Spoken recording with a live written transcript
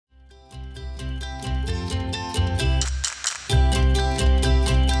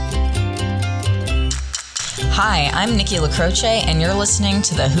Hi, I'm Nikki LaCroce, and you're listening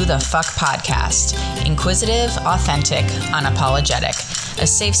to the Who the Fuck podcast. Inquisitive, authentic, unapologetic. A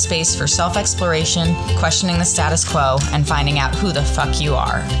safe space for self-exploration, questioning the status quo, and finding out who the fuck you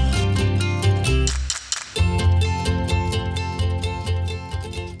are.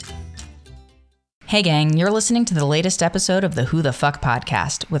 Hey gang, you're listening to the latest episode of the Who the Fuck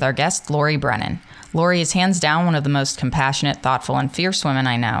podcast with our guest, Lori Brennan. Lori is hands down one of the most compassionate, thoughtful, and fierce women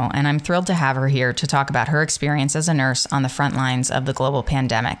I know, and I'm thrilled to have her here to talk about her experience as a nurse on the front lines of the global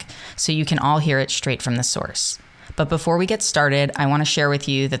pandemic, so you can all hear it straight from the source. But before we get started, I want to share with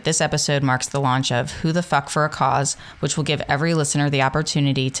you that this episode marks the launch of Who the Fuck for a Cause, which will give every listener the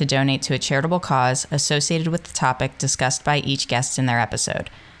opportunity to donate to a charitable cause associated with the topic discussed by each guest in their episode.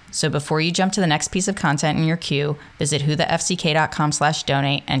 So before you jump to the next piece of content in your queue, visit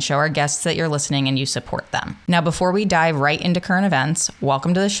whothefck.com/donate and show our guests that you're listening and you support them. Now, before we dive right into current events,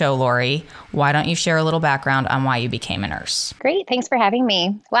 welcome to the show, Lori. Why don't you share a little background on why you became a nurse? Great. Thanks for having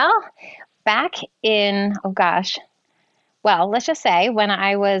me. Well, back in, let's just say when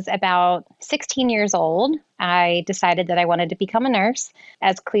I was about 16 years old, I decided that I wanted to become a nurse.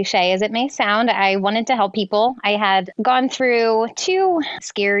 As cliche as it may sound, I wanted to help people. I had gone through two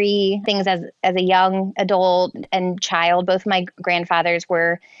scary things as a young adult and child. Both of my grandfathers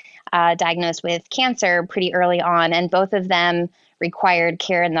were diagnosed with cancer pretty early on, and both of them required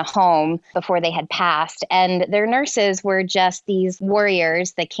care in the home before they had passed. And their nurses were just these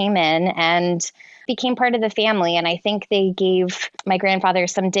warriors that came in and became part of the family. And I think they gave my grandfather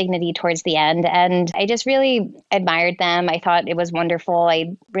some dignity towards the end. And I just really admired them. I thought it was wonderful.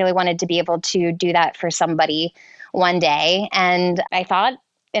 I really wanted to be able to do that for somebody one day. And I thought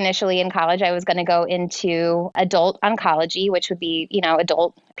initially in college, I was going to go into adult oncology, which would be,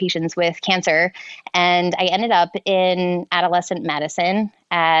 adult patients with cancer. And I ended up in adolescent medicine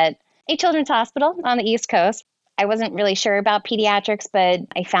at a children's hospital on the East Coast. I wasn't really sure about pediatrics, but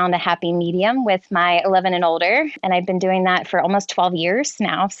I found a happy medium with my 11 and older. And I've been doing that for almost 12 years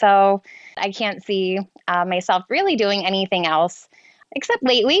now. So I can't see myself really doing anything else except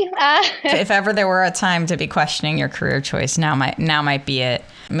lately. If ever there were a time to be questioning your career choice, now might be it.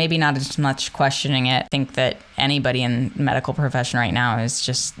 Maybe not as much questioning it. I think that anybody in the medical profession right now is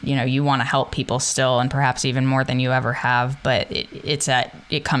just, you want to help people still, and perhaps even more than you ever have. But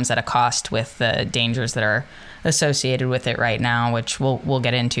it comes at a cost with the dangers that are associated with it right now, which we'll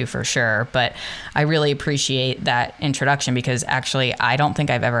get into for sure. But I really appreciate that introduction, because actually I don't think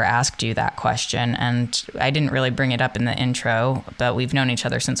I've ever asked you that question, and I didn't really bring it up in the intro, but we've known each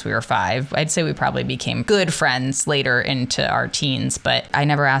other since we were 5. I'd say we probably became good friends later into our teens, but I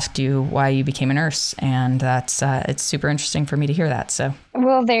never asked you why you became a nurse, and that's it's super interesting for me to hear that. So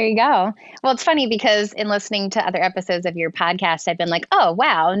well, there you go. Well, it's funny because in listening to other episodes of your podcast, I've been like, oh,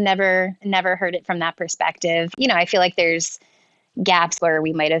 wow, never heard it from that perspective. I feel like there's gaps where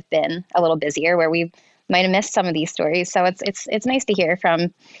we might have been a little busier, where we might have missed some of these stories. So it's nice to hear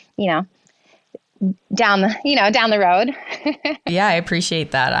from, down the road. Yeah, I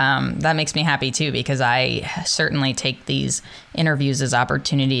appreciate that. That makes me happy too, because I certainly take these interviews as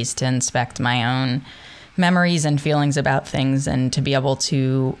opportunities to inspect my own memories and feelings about things, and to be able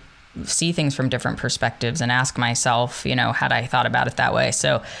to see things from different perspectives and ask myself, had I thought about it that way?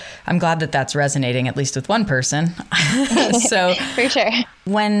 So I'm glad that that's resonating, at least with one person. So for sure.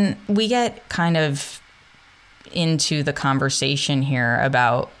 When we get kind of into the conversation here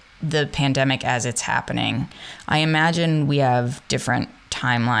about the pandemic as it's happening, I imagine we have different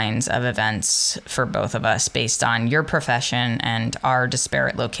timelines of events for both of us based on your profession and our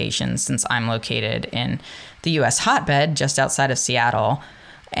disparate locations, since I'm located in the U.S. hotbed just outside of Seattle,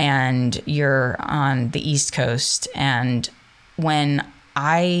 and you're on the East Coast. And when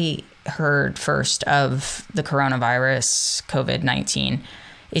I heard first of the coronavirus, COVID-19,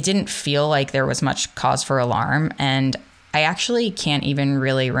 it didn't feel like there was much cause for alarm. And I actually can't even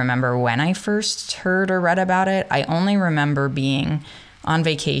really remember when I first heard or read about it. I only remember being on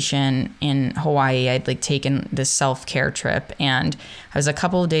vacation in Hawaii. I'd taken this self-care trip, and I was a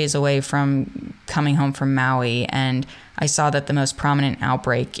couple of days away from coming home from Maui, and I saw that the most prominent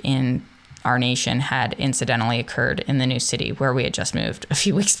outbreak in our nation had incidentally occurred in the new city where we had just moved a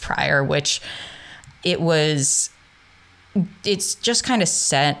few weeks prior, which it was it's just kind of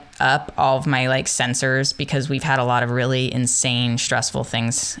set up all of my like sensors, because we've had a lot of really insane, stressful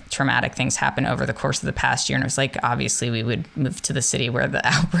things, traumatic things happen over the course of the past year. And it was like, obviously we would move to the city where the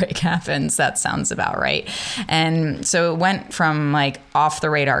outbreak happens. That sounds about right. And so it went from like off the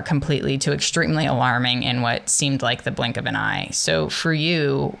radar completely to extremely alarming in what seemed like the blink of an eye. So for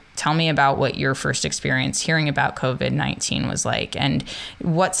you, tell me about what your first experience hearing about COVID-19 was like, and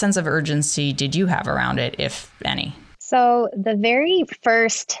what sense of urgency did you have around it, if any? So the very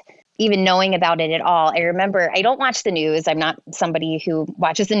first, even knowing about it at all, I remember, I don't watch the news. I'm not somebody who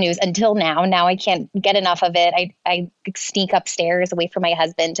watches the news until now. Now I can't get enough of it. I sneak upstairs away from my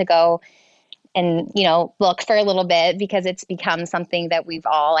husband to go and, look for a little bit, because it's become something that we've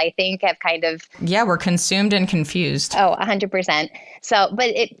all, I think, have kind of... Yeah, we're consumed and confused. Oh, 100%. So, but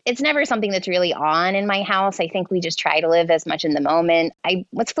it's never something that's really on in my house. I think we just try to live as much in the moment. I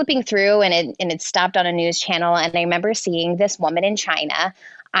was flipping through and it stopped on a news channel. And I remember seeing this woman in China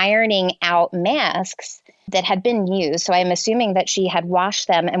ironing out masks that had been used. So I'm assuming that she had washed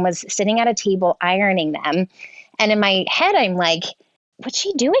them and was sitting at a table ironing them. And in my head, I'm like, what's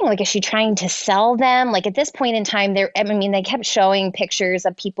she doing? Like, is she trying to sell them? Like, at this point in time, they kept showing pictures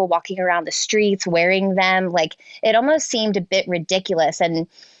of people walking around the streets wearing them. Like, it almost seemed a bit ridiculous. And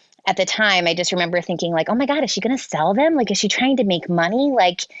at the time, I just remember thinking like, oh my God, is she going to sell them? Like, is she trying to make money?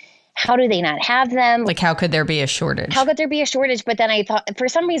 Like, how do they not have them? Like, how could there be a shortage? How could there be a shortage? But then I thought, for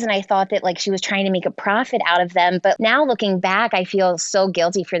some reason, I thought that like she was trying to make a profit out of them. But now looking back, I feel so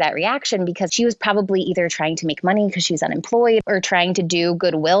guilty for that reaction, because she was probably either trying to make money because she's unemployed, or trying to do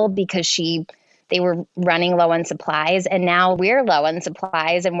goodwill because they were running low on supplies. And now we're low on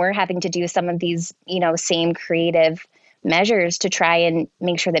supplies and we're having to do some of these, same creative measures to try and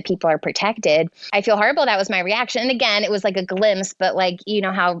make sure that people are protected. I feel horrible. That was my reaction. And again, it was like a glimpse, but like,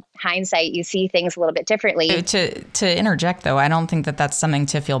 how hindsight, you see things a little bit differently. To interject though, I don't think that that's something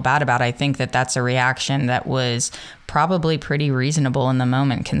to feel bad about. I think that that's a reaction that was probably pretty reasonable in the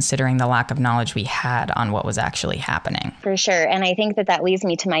moment, considering the lack of knowledge we had on what was actually happening. For sure. And I think that leads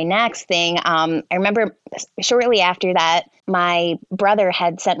me to my next thing. I remember shortly after that, my brother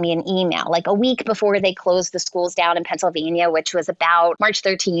had sent me an email like a week before they closed the schools down in Pennsylvania, which was about March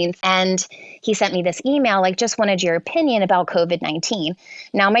 13th. And he sent me this email, like, just wanted your opinion about COVID-19.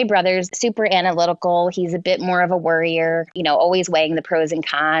 Now, my brother's super analytical. He's a bit more of a worrier, always weighing the pros and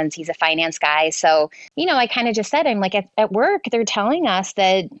cons. He's a finance guy. So, I kind of just said, I'm like, at work, they're telling us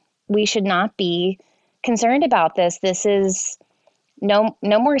that we should not be concerned about this. This is no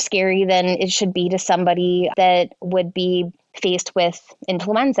more scary than it should be to somebody that would be faced with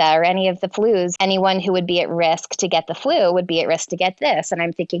influenza or any of the flus. Anyone who would be at risk to get the flu would be at risk to get this. And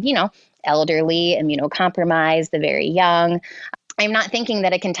I'm thinking, elderly, immunocompromised, the very young. I'm not thinking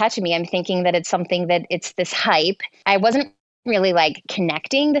that it can touch me. I'm thinking that it's something that it's this hype. I wasn't really like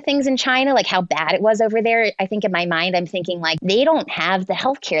connecting the things in China, like how bad it was over there. I think in my mind, I'm thinking like they don't have the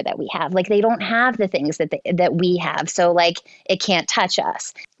healthcare that we have. Like they don't have the things that we have. So like it can't touch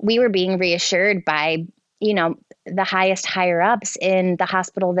us. We were being reassured by, the highest higher ups in the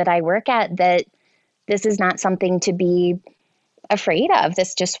hospital that I work at, that this is not something to be afraid of.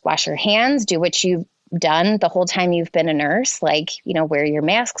 This, just wash your hands, do what you've done the whole time you've been a nurse, like, wear your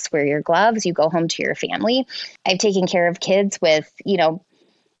masks, wear your gloves, you go home to your family. I've taken care of kids with,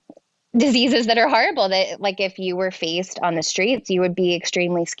 diseases that are horrible, that like if you were faced on the streets, you would be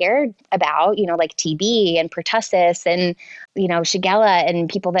extremely scared about, like TB and pertussis and, Shigella, and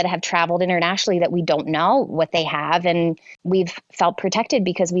people that have traveled internationally that we don't know what they have. And we've felt protected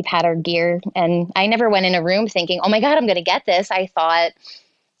because we've had our gear. And I never went in a room thinking, oh my God, I'm going to get this. I thought,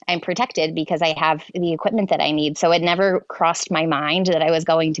 I'm protected because I have the equipment that I need. So it never crossed my mind that I was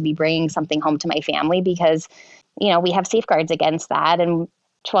going to be bringing something home to my family, because, we have safeguards against that. And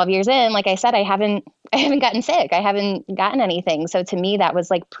 12 years in, like I said, I haven't gotten sick. I haven't gotten anything. So to me, that was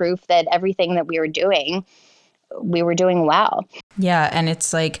like proof that everything that we were doing well. Yeah. And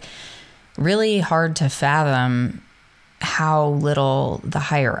it's like really hard to fathom how little the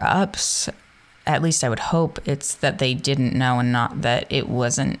higher ups, at least I would hope it's that they didn't know, and not that it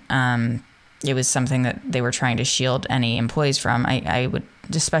wasn't, it was something that they were trying to shield any employees from. I would,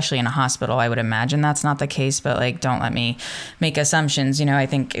 especially in a hospital, I would imagine that's not the case, but like, don't let me make assumptions. I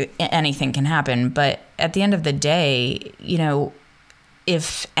think anything can happen. But at the end of the day,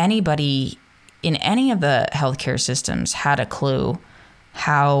 if anybody in any of the healthcare systems had a clue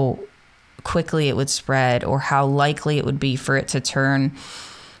how quickly it would spread, or how likely it would be for it to turn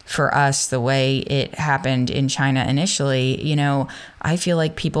for us the way it happened in China initially, I feel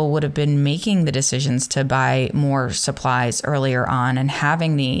like people would have been making the decisions to buy more supplies earlier on, and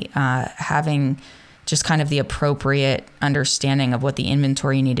having just kind of the appropriate understanding of what the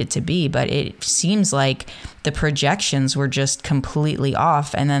inventory needed to be. But it seems like the projections were just completely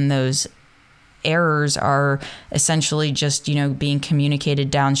off. And then those errors are essentially just, being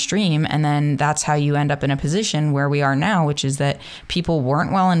communicated downstream. And then that's how you end up in a position where we are now, which is that people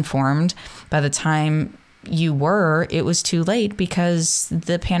weren't well informed. By the time you were, it was too late because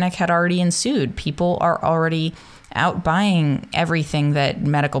the panic had already ensued. People are already out buying everything that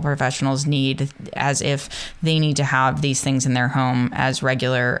medical professionals need, as if they need to have these things in their home as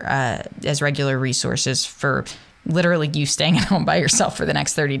regular resources for literally you staying at home by yourself for the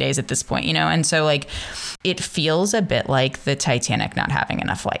next 30 days at this point, And so it feels a bit like the Titanic not having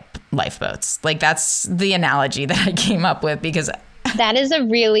enough lifeboats. That's the analogy that I came up with, because that is a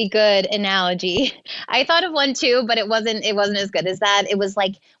really good analogy. I thought of one too, but it wasn't as good as that. It was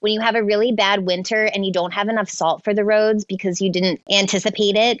like when you have a really bad winter and you don't have enough salt for the roads because you didn't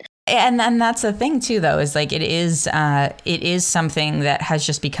anticipate it. And then that's the thing too, though, is it is something that has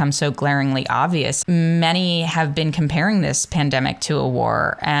just become so glaringly obvious. Many have been comparing this pandemic to a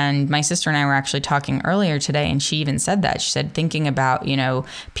war. And my sister and I were actually talking earlier today, and she even said that. She said, thinking about,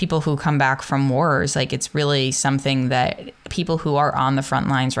 people who come back from wars, it's really something that people who are on the front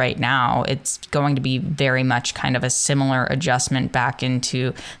lines right now, it's going to be very much kind of a similar adjustment back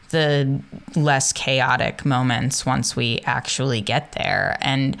into the less chaotic moments once we actually get there.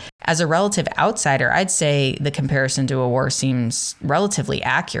 And as a relative outsider, I'd say the comparison to a war seems relatively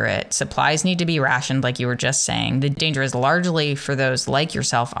accurate. Supplies need to be rationed, like you were just saying. The danger is largely for those like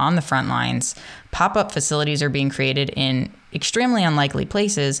yourself on the front lines. Pop-up facilities are being created in extremely unlikely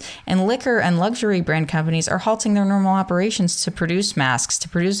places, and liquor and luxury brand companies are halting their normal operations to produce masks, to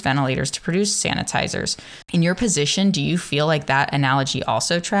produce ventilators, to produce sanitizers. In your position, do you feel like that analogy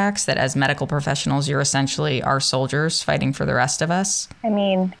also tracks, that as medical professionals, you're essentially our soldiers fighting for the rest of us? I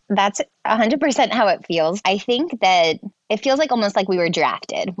mean, that's 100% how it feels. I think that it feels almost like we were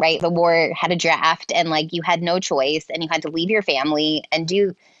drafted, right? The war had a draft, and you had no choice, and you had to leave your family and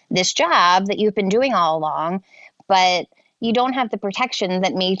do this job that you've been doing all along, but you don't have the protection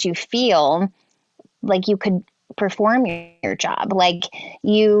that made you feel like you could perform your job.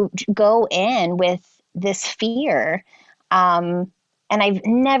 You go in with this fear. And I've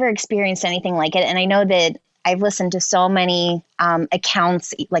never experienced anything like it. And I know that I've listened to so many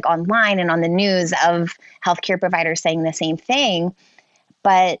accounts online and on the news of healthcare providers saying the same thing,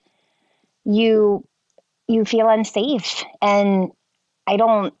 but you feel unsafe. And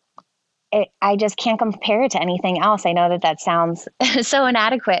I just can't compare it to anything else. I know that sounds so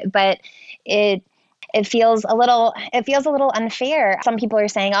inadequate, but it feels a little unfair. Some people are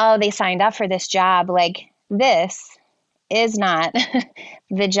saying, oh, they signed up for this job. This is not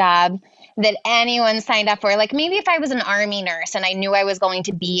the job that anyone signed up for. Maybe if I was an Army nurse and I knew I was going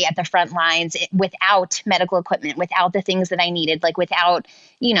to be at the front lines without medical equipment, without the things that I needed, without,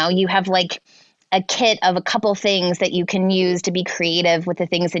 you have a kit of a couple things that you can use to be creative with the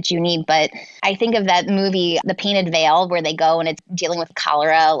things that you need. But I think of that movie, The Painted Veil, where they go and it's dealing with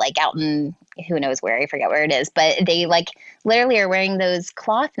cholera, out in who knows where, I forget where it is, but they literally are wearing those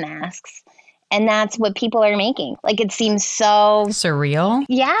cloth masks. And that's what people are making. It seems so surreal.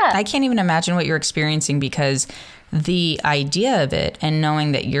 Yeah. I can't even imagine what you're experiencing, because the idea of it, and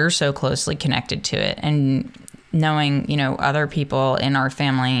knowing that you're so closely connected to it, and knowing, other people in our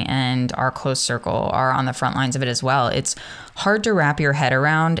family and our close circle are on the front lines of it as well. It's hard to wrap your head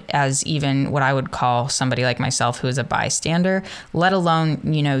around as even what I would call somebody like myself who is a bystander, let alone,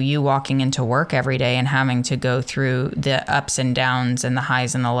 you walking into work every day and having to go through the ups and downs and the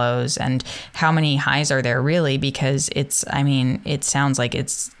highs and the lows. And how many highs are there really? Because it sounds like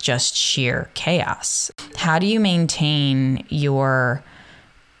it's just sheer chaos. How do you maintain your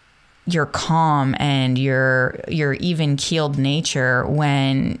calm and your even keeled nature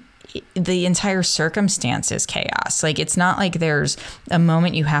when the entire circumstance is chaos? It's not like there's a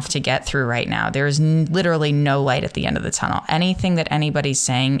moment you have to get through right now. There's literally no light at the end of the tunnel. Anything that anybody's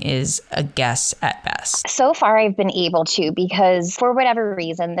saying is a guess at best. So far, I've been able to, because for whatever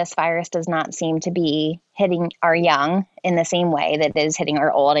reason, this virus does not seem to be hitting our young in the same way that it is hitting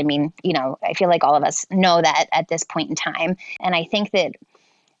our old. I feel like all of us know that at this point in time. And I think that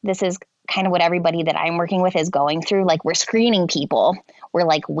this is kind of what everybody that I'm working with is going through. We're screening people. We're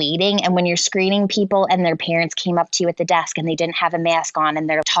waiting. And when you're screening people and their parents came up to you at the desk and they didn't have a mask on and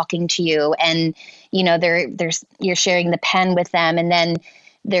they're talking to you and, you're sharing the pen with them, and then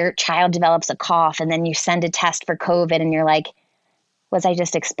their child develops a cough and then you send a test for COVID and you're like, was I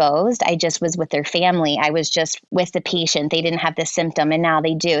just exposed? I just was with their family. I was just with the patient. They didn't have this symptom and now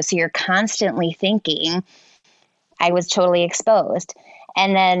they do. So you're constantly thinking, I was totally exposed.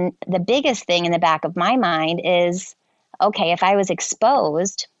 And then the biggest thing in the back of my mind is, okay, if I was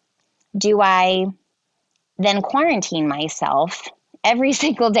exposed, do I then quarantine myself every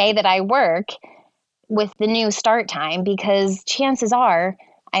single day that I work with the new start time? Because chances are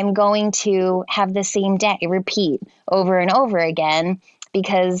I'm going to have the same day repeat over and over again,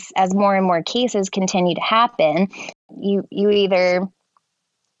 because as more and more cases continue to happen, you either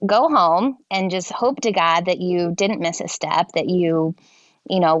go home and just hope to God that you didn't miss a step, that you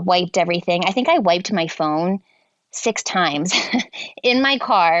wiped everything. I think I wiped my phone 6 times in my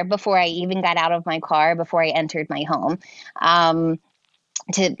car before I even got out of my car, before I entered my home.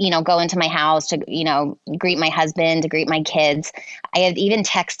 To, go into my house, to, greet my husband, to greet my kids. I had even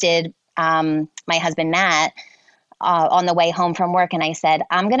texted my husband, Matt, on the way home from work. And I said,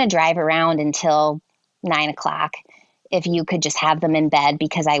 I'm going to drive around until 9 o'clock. If you could just have them in bed,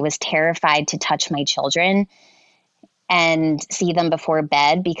 because I was terrified to touch my children and see them before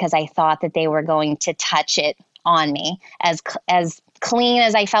bed, because I thought that they were going to touch it on me. As clean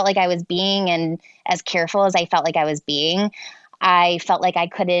as I felt like I was being, and as careful as I felt like I was being, I felt like I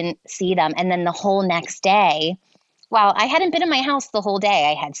couldn't see them. And then the whole next day, well, I hadn't been in my house the whole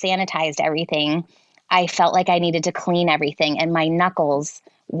day. I had sanitized everything. I felt like I needed to clean everything, and my knuckles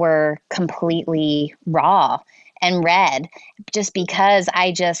were completely raw and red, just because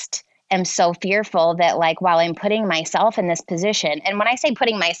I just am so fearful that, like, while I'm putting myself in this position, and when I say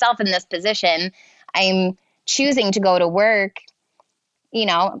putting myself in this position, I'm choosing to go to work,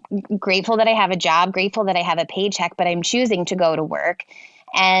 grateful that I have a job, grateful that I have a paycheck, but I'm choosing to go to work.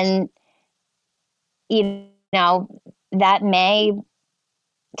 And, that may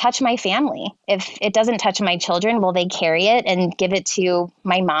touch my family. If it doesn't touch my children, will they carry it and give it to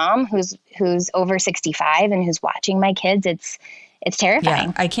my mom, who's over 65 and who's watching my kids? It's terrifying.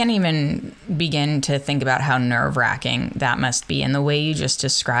 Yeah, I can't even begin to think about how nerve-wracking that must be. And the way you just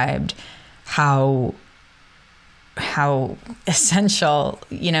described how essential,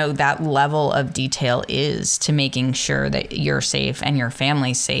 that level of detail is to making sure that you're safe and your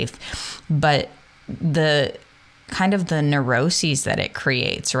family's safe. But the kind of the neuroses that it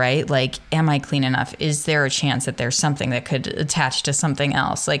creates, right? Like, am I clean enough? Is there a chance that there's something that could attach to something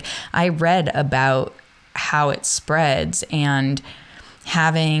else? Like, I read about how it spreads, and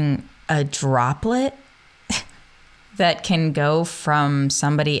having a droplet that can go from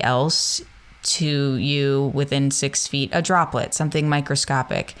somebody else to you within 6 feet, a droplet, something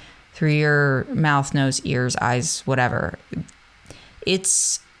microscopic, through your mouth, nose, ears, eyes, whatever.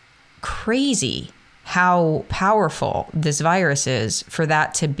 It's crazy how powerful this virus is for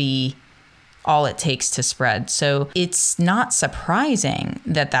that to be all it takes to spread. So it's not surprising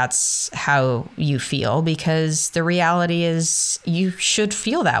that that's how you feel, because the reality is you should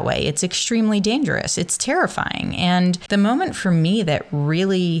feel that way. It's extremely dangerous. It's terrifying. And the moment for me that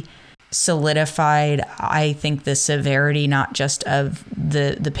really solidified, I think, the severity, not just of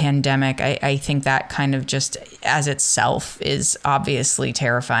the pandemic. I think that kind of just as itself is obviously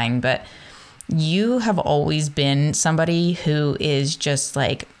terrifying, but you have always been somebody who is just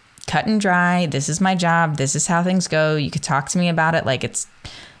like cut and dry. This is my job. This is how things go. You could talk to me about it like it's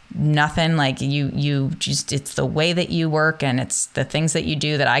nothing. Like you just, it's the way that you work, and it's the things that you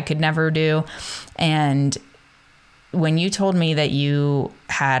do that I could never do. And when you told me that you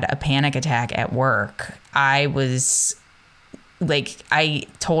had a panic attack at work, I was like, I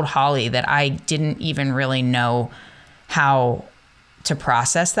told Holly that I didn't even really know how to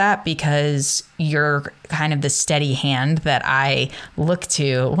process that, because you're kind of the steady hand that I look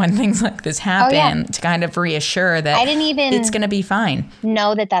to when things like this happen, to kind of reassure that I didn't even it's going to be fine.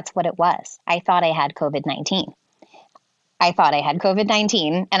 Know that that's what it was. I thought I had COVID-19.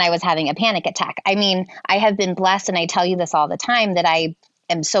 And I was having a panic attack. I mean, I have been blessed, and I tell you this all the time, that I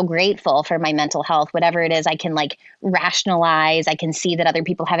am so grateful for my mental health. Whatever it is, I can like rationalize. I can see that other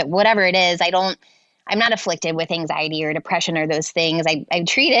people have it. Whatever it is, I'm not afflicted with anxiety or depression or those things. I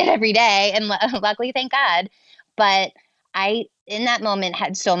treat it every day, and luckily, thank God. But I, in that moment,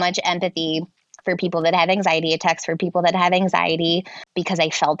 had so much empathy for people that have anxiety attacks, for people that have anxiety, because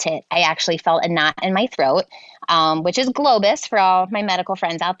I felt it. I actually felt a knot in my throat, which is globus for all my medical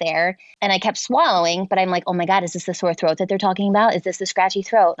friends out there. And I kept swallowing, but I'm like, oh my God, is this the sore throat that they're talking about? Is this the scratchy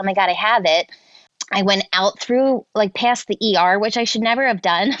throat? Oh my God, I have it. I went out through, like, past the ER, which I should never have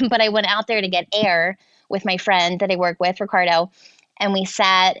done, but I went out there to get air with my friend that I work with, Ricardo, and we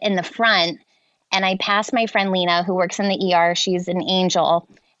sat in the front, and I passed my friend Lena, who works in the ER. She's an angel.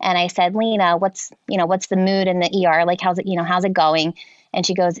 And I said, Lena, what's the mood in the ER? Like, how's it going? And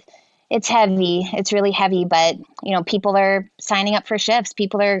she goes, It's heavy. It's really heavy, but people are signing up for shifts.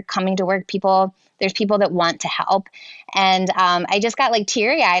 People are coming to work. There's people that want to help. And I just got like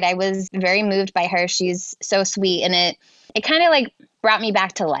teary eyed. I was very moved by her. She's so sweet. And it kind of like brought me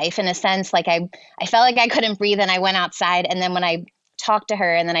back to life in a sense. Like I felt like I couldn't breathe and I went outside. And then when I talked to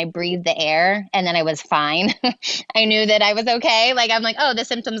her and then I breathed the air and then I was fine. I knew that I was okay. Like, I'm like, oh, the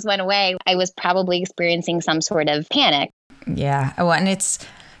symptoms went away. I was probably experiencing some sort of panic. Yeah. Well, and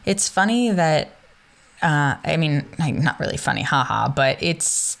it's funny that, I mean, like, not really funny, haha, but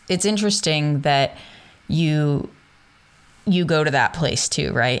it's interesting that you go to that place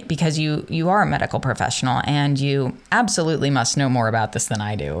too, right? Because you are a medical professional and you absolutely must know more about this than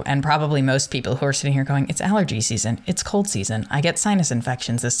I do. And probably most people who are sitting here going, it's allergy season, it's cold season, I get sinus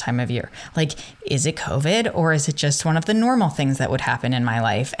infections this time of year. Like, is it COVID or is it just one of the normal things that would happen in my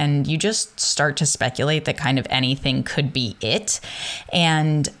life? And you just start to speculate that kind of anything could be it.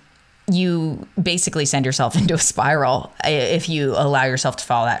 And you basically send yourself into a spiral if you allow yourself to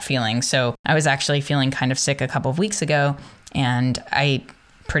follow that feeling. So I was actually feeling kind of sick a couple of weeks ago, and I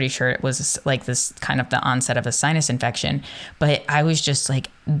pretty sure it was like this kind of the onset of a sinus infection. But I was just like,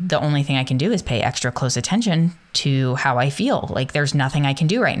 the only thing I can do is pay extra close attention to how I feel. Like, there's nothing I can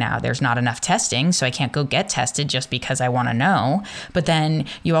do right now. There's not enough testing, so I can't go get tested just because I want to know. But then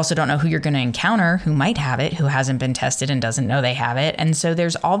you also don't know who you're going to encounter who might have it, who hasn't been tested and doesn't know they have it. And so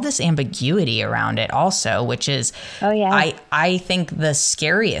there's all this ambiguity around it also, which is, I think the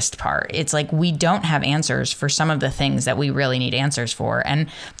scariest part. It's like, we don't have answers for some of the things that we really need answers for. And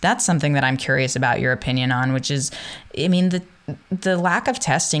that's something that I'm curious about your opinion on, which is, I mean, the lack of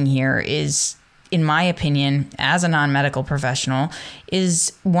testing here is, in my opinion, as a non-medical professional,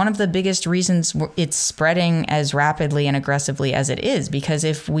 is one of the biggest reasons it's spreading as rapidly and aggressively as it is. Because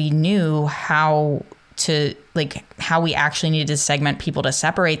if we knew how we actually needed to segment people to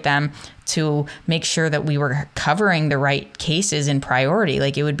separate them, to make sure that we were covering the right cases in priority,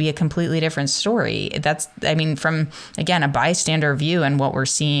 like, it would be a completely different story. That's, I mean, from, again, a bystander view and what we're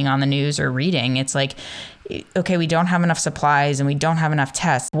seeing on the news or reading, it's like, okay, we don't have enough supplies and we don't have enough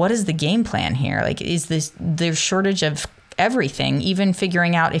tests. What is the game plan here? Like, there's shortage of everything. Even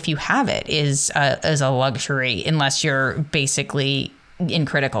figuring out if you have it is a luxury unless you're basically in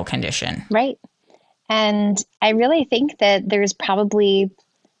critical condition. Right. And I really think that there's probably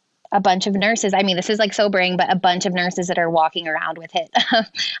a bunch of nurses. I mean, this is like sobering, but a bunch of nurses that are walking around with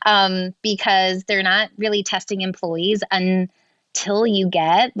it because they're not really testing employees until you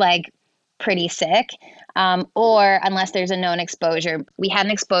get like pretty sick or unless there's a known exposure. We had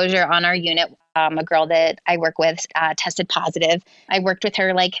an exposure on our unit. A girl that I work with tested positive. I worked with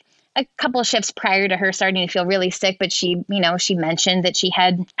her like a couple of shifts prior to her starting to feel really sick, but she mentioned that she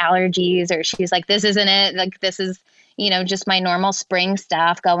had allergies, or she's like, this isn't it. Like, this is, just my normal spring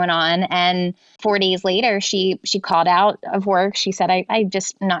stuff going on. And 4 days later, she called out of work. She said, I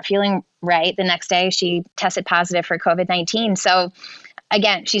just not feeling right. The next day she tested positive for COVID-19. So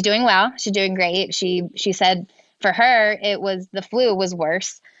again, she's doing well. She's doing great. She said for her, it was the flu was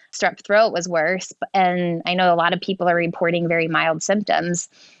worse. Strep throat was worse. And I know a lot of people are reporting very mild symptoms.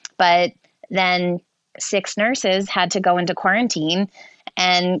 But then 6 nurses had to go into quarantine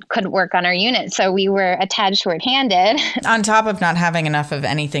and couldn't work on our unit. So we were a tad shorthanded. On top of not having enough of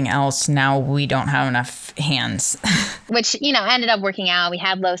anything else, now we don't have enough hands. Which, ended up working out. We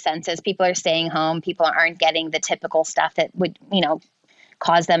had low census. People are staying home. People aren't getting the typical stuff that would,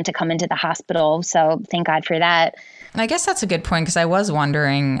 cause them to come into the hospital. So thank God for that. I guess that's a good point, because I was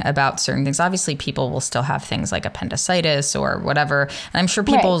wondering about certain things. Obviously, people will still have things like appendicitis or whatever. And I'm sure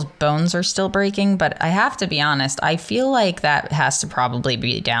people's bones are still breaking. But I have to be honest, I feel like that has to probably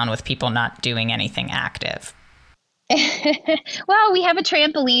be down with people not doing anything active. Well, we have a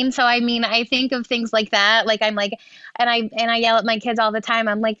trampoline. So, I mean, I think of things like that. Like, I'm like, and I yell at my kids all the time.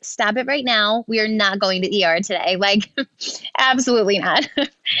 I'm like, stop it right now. We are not going to ER today. Like, absolutely not.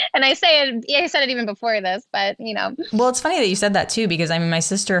 And I said it even before this, but, Well, it's funny that you said that, too, because, I mean, my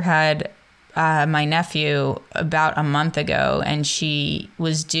sister had my nephew about a month ago, and she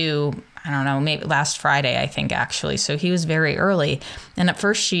was due, I don't know, maybe last Friday, I think, actually. So he was very early. And at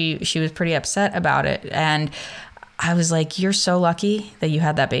first she was pretty upset about it. And I was like, you're so lucky that you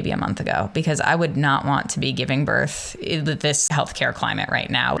had that baby a month ago, because I would not want to be giving birth in this healthcare climate right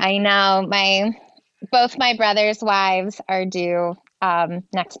now. I know. Both my brothers' wives are due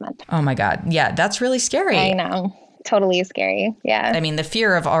next month. Oh, my God. Yeah, that's really scary. I know. Totally scary. Yeah. I mean, the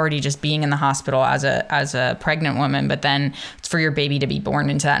fear of already just being in the hospital as a pregnant woman, but then for your baby to be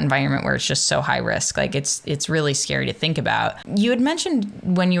born into that environment where it's just so high risk, like it's really scary to think about. You had mentioned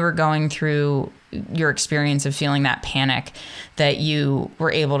when you were going through your experience of feeling that panic, that you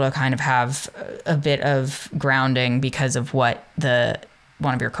were able to kind of have a bit of grounding because of what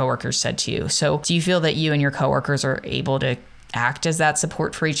one of your coworkers said to you. So do you feel that you and your coworkers are able to act as that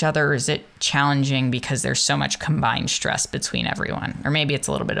support for each other, or is it challenging because there's so much combined stress between everyone? Or maybe it's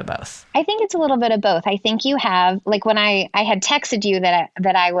a little bit of both. I think it's a little bit of both. I think you have, like, when I had texted you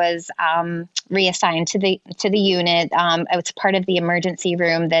that I was reassigned to the unit. It's part of the emergency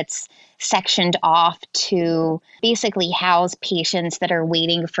room that's sectioned off to basically house patients that are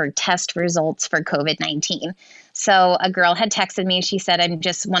waiting for test results for COVID-19. So a girl had texted me. She said, I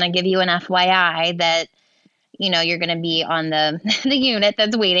just want to give you an FYI that you're going to be on the unit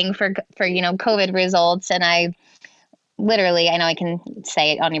that's waiting for COVID results. And I literally, I know I can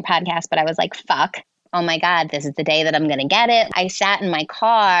say it on your podcast, but I was like, fuck, oh my God, this is the day that I'm going to get it. I sat in my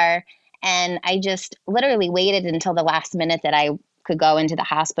car and I just literally waited until the last minute that I could go into the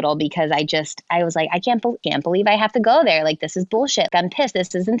hospital, because I was like, I can't believe I have to go there. Like, this is bullshit. I'm pissed.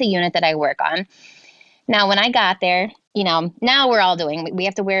 This isn't the unit that I work on. Now, when I got there, now we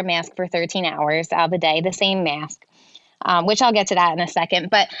have to wear a mask for 13 hours out of the day, the same mask, which I'll get to that in a second.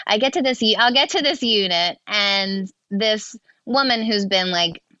 But I'll get to this unit, and this woman who's been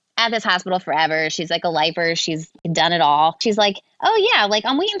like at this hospital forever, she's like a lifer, she's done it all. She's like, oh yeah, like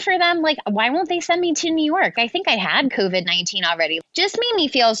I'm waiting for them. Like, why won't they send me to New York? I think I had COVID-19 already. Just made me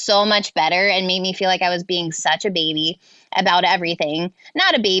feel so much better and made me feel like I was being such a baby about everything.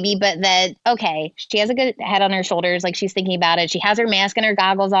 Not a baby, but that, okay, she has a good head on her shoulders. Like, she's thinking about it. She has her mask and her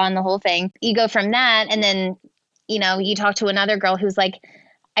goggles on, the whole thing. You go from that, and then, you talk to another girl who's like,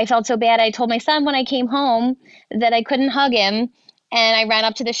 I felt so bad. I told my son when I came home that I couldn't hug him. And I ran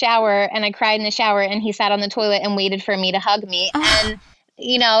up to the shower and I cried in the shower, and he sat on the toilet and waited for me to hug me. And,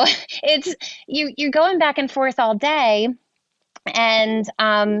 it's, you're going back and forth all day. And,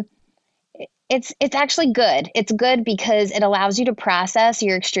 it's actually good. It's good because it allows you to process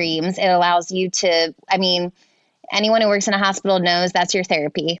your extremes. It allows you to, anyone who works in a hospital knows that's your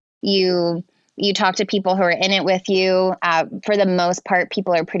therapy. You talk to people who are in it with you. For the most part,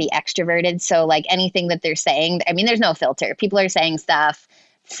 people are pretty extroverted. So like anything that they're saying, there's no filter. People are saying stuff,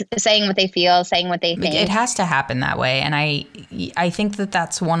 saying what they feel, saying what they think. It has to happen that way. And I think that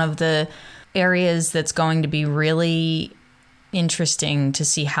that's one of the areas that's going to be really interesting to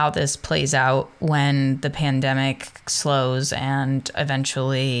see how this plays out when the pandemic slows and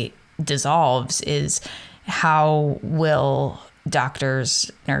eventually dissolves, is how will doctors,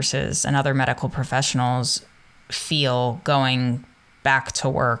 nurses, and other medical professionals feel going back to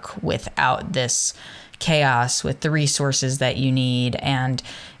work without this chaos, with the resources that you need. And,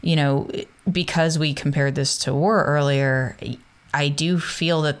 because we compared this to war earlier, I do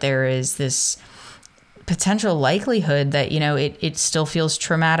feel that there is this potential likelihood that, it still feels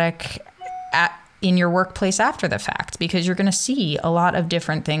traumatic in your workplace after the fact, because you're going to see a lot of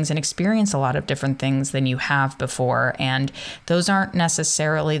different things and experience a lot of different things than you have before. And those aren't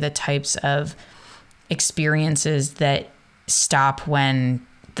necessarily the types of experiences that stop when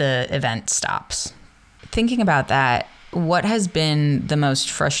the event stops. Thinking about that, what has been the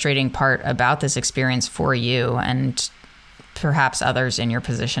most frustrating part about this experience for you, and perhaps others in your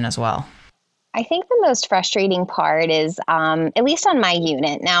position as well? I think the most frustrating part is, at least on my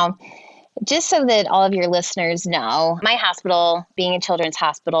unit. Now, just so that all of your listeners know, my hospital, being a children's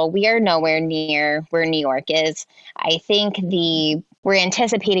hospital, we are nowhere near where New York is. I think we're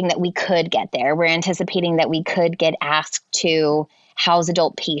anticipating that we could get there. We're anticipating that we could get asked to house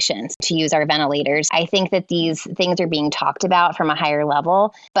adult patients, to use our ventilators. I think that these things are being talked about from a higher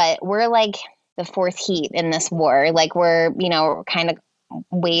level, but we're like the fourth heat in this war. Like, we're kind of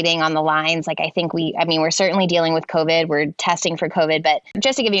waiting on the lines. Like, I think we're certainly dealing with COVID. We're testing for COVID. But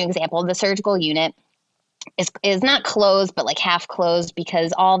just to give you an example, the surgical unit is not closed, but like half closed,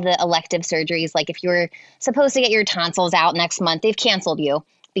 because all the elective surgeries, like if you were supposed to get your tonsils out next month, they've canceled you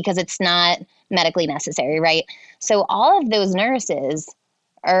because it's not medically necessary, right? So all of those nurses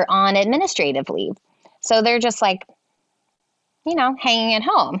are on administrative leave. So they're just like, hanging at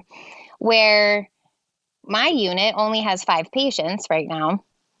home, where my unit only has 5 patients right now.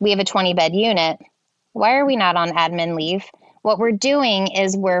 We have a 20-bed unit. Why are we not on admin leave? What we're doing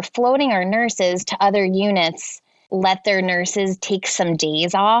is we're floating our nurses to other units, let their nurses take some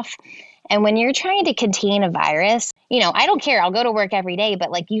days off. And when you're trying to contain a virus, I don't care. I'll go to work every day,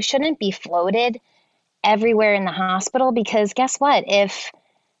 but like, you shouldn't be floated everywhere in the hospital, because guess what? If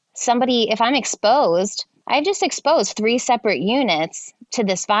I'm exposed, I've just exposed 3 separate units to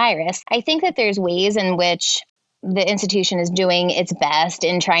this virus. I think that there's ways in which the institution is doing its best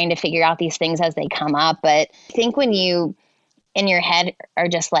in trying to figure out these things as they come up. But I think when you, in your head, are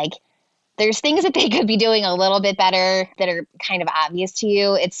just like, there's things that they could be doing a little bit better that are kind of obvious to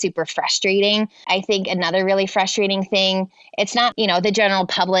you. It's super frustrating. I think another really frustrating thing, it's not, the general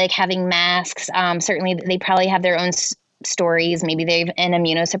public having masks. Certainly they probably have their own stories. Maybe they've an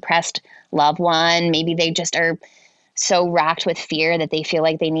immunosuppressed loved one. Maybe they just are so racked with fear that they feel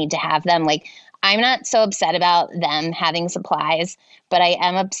like they need to have them. Like, I'm not so upset about them having supplies, but I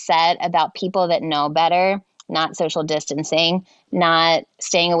am upset about people that know better, not social distancing, not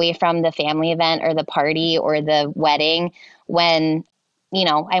staying away from the family event or the party or the wedding when,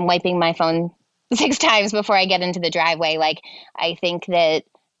 I'm wiping my phone 6 times before I get into the driveway. Like, I think that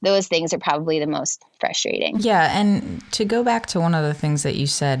those things are probably the most frustrating. Yeah, and to go back to one of the things that you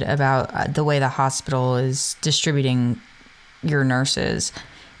said about the way the hospital is distributing your nurses,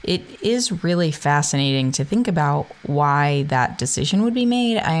 it is really fascinating to think about why that decision would be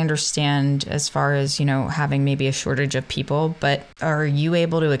made. I understand as far as, having maybe a shortage of people, but are you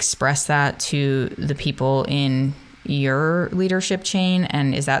able to express that to the people in your leadership chain?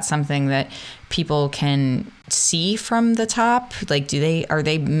 And is that something that people can see from the top? Like, are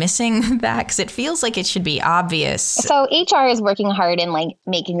they missing that? Because it feels like it should be obvious. So HR is working hard in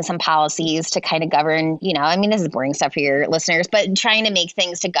making some policies to kind of govern, this is boring stuff for your listeners, but trying to make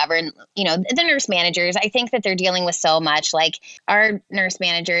things to govern, the nurse managers. I think that they're dealing with so much. Like, our nurse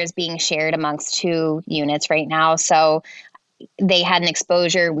manager is being shared amongst 2 units right now. So they had an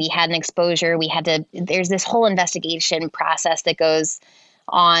exposure, we had an exposure, there's this whole investigation process that goes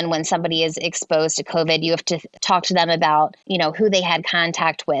on when somebody is exposed to COVID. You have to talk to them about, who they had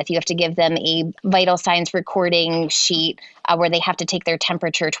contact with. You have to give them a vital signs recording sheet where they have to take their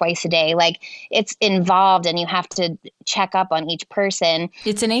temperature twice a day. Like, it's involved, and you have to check up on each person.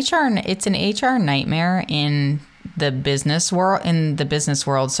 It's an HR nightmare in the business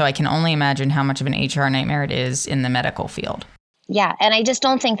world. So I can only imagine how much of an HR nightmare it is in the medical field. Yeah. And I just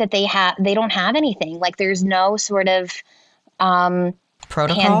don't think that they don't have anything. Like, there's no sort of,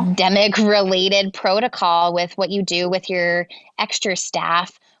 protocol? Pandemic related protocol with what you do with your extra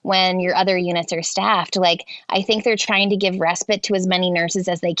staff when your other units are staffed. Like, I think they're trying to give respite to as many nurses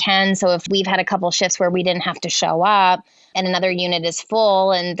as they can. So if we've had a couple shifts where we didn't have to show up and another unit is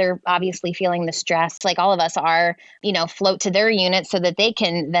full and they're obviously feeling the stress, like all of us are, float to their unit so that they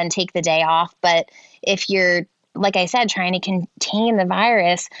can then take the day off. But if you're, like I said, trying to contain the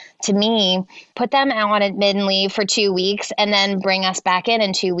virus, to me, put them out on admin leave for 2 weeks and then bring us back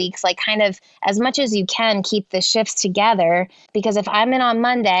in 2 weeks. Like, kind of as much as you can, keep the shifts together. Because if I'm in on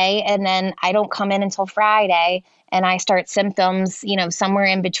Monday and then I don't come in until Friday and I start symptoms, somewhere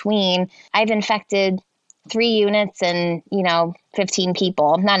in between, I've infected 3 units and, 15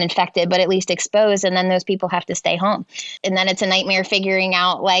 people, not infected, but at least exposed. And then those people have to stay home. And then it's a nightmare figuring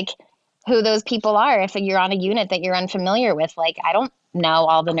out, who those people are if you're on a unit that you're unfamiliar with. Like, I don't know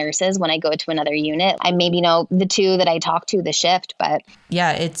all the nurses when I go to another unit. I maybe know the 2 that I talk to the shift, but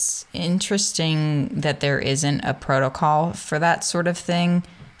yeah, it's interesting that there isn't a protocol for that sort of thing.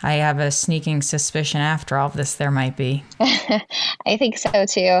 I have a sneaking suspicion after all of this there might be. I think so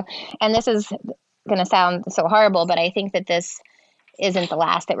too. And this is going to sound so horrible, but I think that this isn't the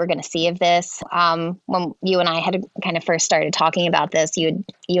last that we're going to see of this. When you and I had kind of first started talking about this, you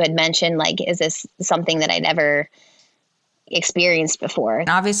had mentioned, is this something that I'd ever experienced before?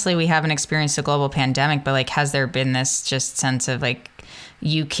 Obviously, we haven't experienced a global pandemic, but has there been this just sense of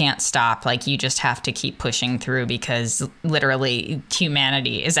you can't stop, you just have to keep pushing through because literally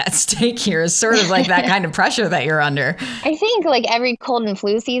humanity is at stake here, is sort of that kind of pressure that you're under? I think every cold and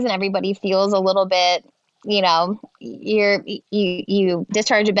flu season, everybody feels a little bit, you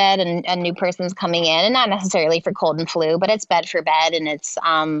discharge a bed and a new person's coming in, and not necessarily for cold and flu, but it's bed for bed. And it's,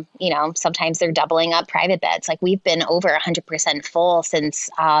 sometimes they're doubling up private beds. We've been over 100% full since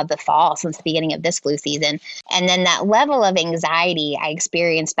the fall, since the beginning of this flu season. And then that level of anxiety I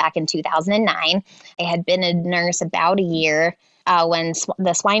experienced back in 2009. I had been a nurse about a year when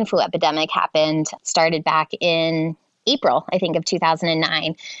the swine flu epidemic happened, started back in April, I think, of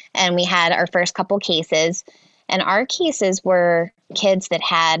 2009. And we had our first couple cases. And our cases were kids that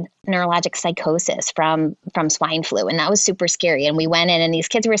had neurologic psychosis from swine flu. And that was super scary. And we went in and these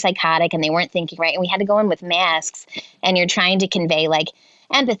kids were psychotic and they weren't thinking right. And we had to go in with masks. And you're trying to convey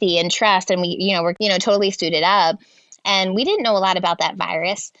empathy and trust. And we're totally suited up. And we didn't know a lot about that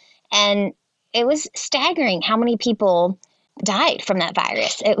virus. And it was staggering how many people died from that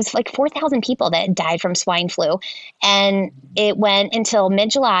virus. It was 4,000 people that died from swine flu. And it went until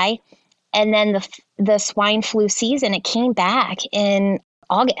mid-July. And then the swine flu season, it came back in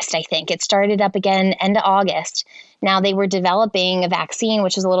August, I think. It started up again end of August. Now they were developing a vaccine,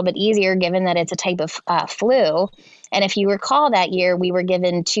 which is a little bit easier given that it's a type of flu. And if you recall that year, we were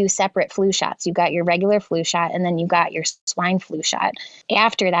given 2 separate flu shots. You got your regular flu shot and then you got your swine flu shot.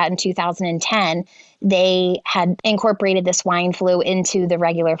 After that, in 2010, they had incorporated the swine flu into the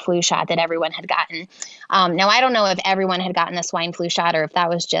regular flu shot that everyone had gotten. Now, I don't know if everyone had gotten the swine flu shot or if that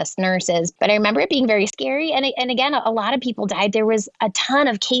was just nurses, but I remember it being very scary. And again, a lot of people died. There was a ton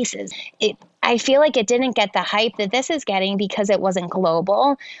of cases. I feel like it didn't get the hype that this is getting because it wasn't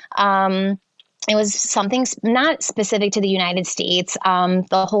global. It was something not specific to the United States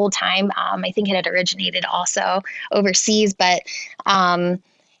the whole time. I think it had originated also overseas, but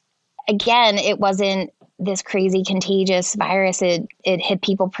again, it wasn't this crazy contagious virus. It hit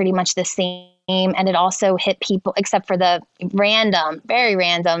people pretty much the same. And it also hit people, except for the very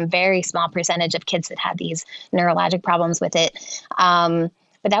random, very small percentage of kids that had these neurologic problems with it.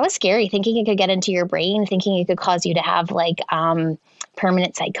 But that was scary, thinking it could get into your brain, thinking it could cause you to have like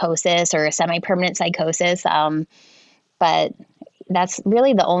permanent psychosis or a semi-permanent psychosis. But that's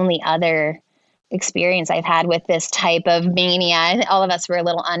really the only other experience I've had with this type of mania. All of us were a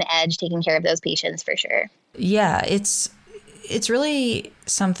little on edge taking care of those patients for sure. Yeah, it's really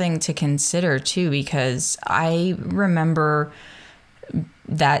something to consider too, because I remember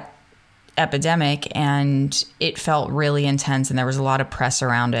that epidemic and it felt really intense and there was a lot of press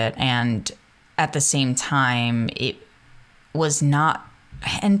around it. And at the same time, it was not,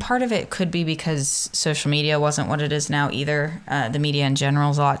 and part of it could be because social media wasn't what it is now either. The media in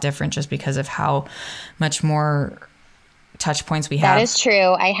general is a lot different just because of how much more touch points we have. That is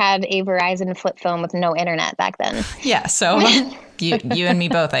true. I had a Verizon flip phone with no internet back then. Yeah, so you and me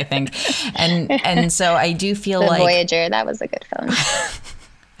both, I think. And so I do feel like Voyager, that was a good phone.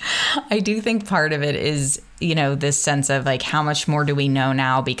 I do think part of it is, this sense of like how much more do we know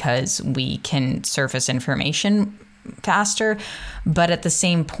now because we can surface information faster. But at the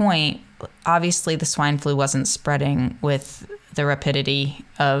same point, obviously the swine flu wasn't spreading with the rapidity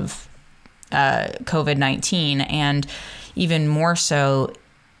of COVID-19. And even more so,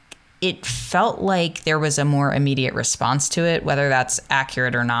 it felt like there was a more immediate response to it, whether that's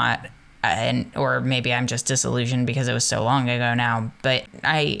accurate or not. Or maybe I'm just disillusioned because it was so long ago now. But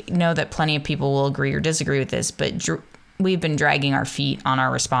I know that plenty of people will agree or disagree with this, but we've been dragging our feet on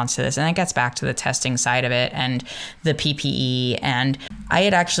our response to this. And it gets back to the testing side of it and the PPE. And I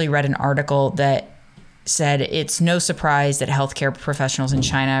had actually read an article that said it's no surprise that healthcare professionals in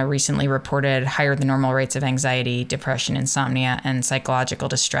China recently reported higher than normal rates of anxiety, depression, insomnia, and psychological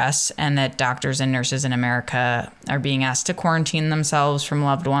distress, and that doctors and nurses in America are being asked to quarantine themselves from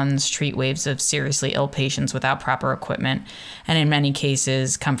loved ones, treat waves of seriously ill patients without proper equipment, and in many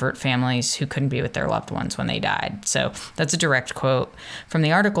cases, comfort families who couldn't be with their loved ones when they died. So that's a direct quote from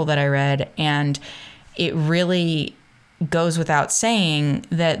the article that I read, and it really goes without saying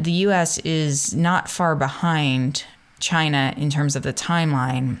that the U.S. is not far behind China in terms of the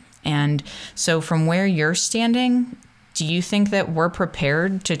timeline. And so from where you're standing, do you think that we're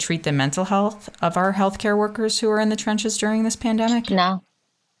prepared to treat the mental health of our healthcare workers who are in the trenches during this pandemic? No.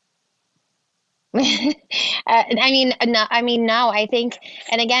 No. I think,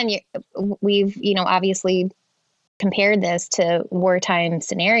 and again, we've, obviously compared this to wartime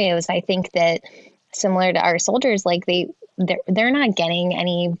scenarios. I think that similar to our soldiers, like they're not getting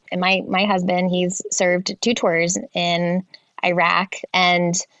any. And my husband, he's served 2 tours in Iraq,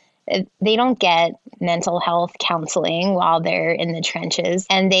 and they don't get mental health counseling while they're in the trenches,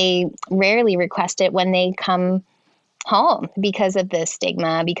 and they rarely request it when they come home because of the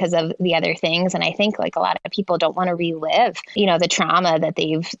stigma, because of the other things. And I think like a lot of people don't want to relive, the trauma that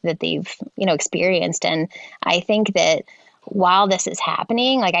they've experienced. And I think that while this is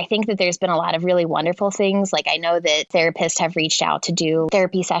happening, like I think that there's been a lot of really wonderful things. Like I know that therapists have reached out to do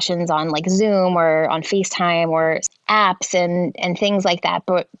therapy sessions on like Zoom or on FaceTime or apps and things like that,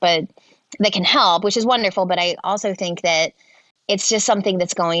 but that can help, which is wonderful. But I also think that it's just something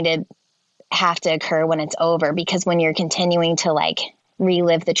that's going to have to occur when it's over, because when you're continuing to like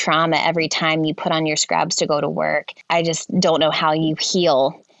relive the trauma every time you put on your scrubs to go to work, I just don't know how you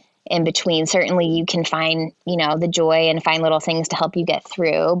heal in between. Certainly you can find, the joy and find little things to help you get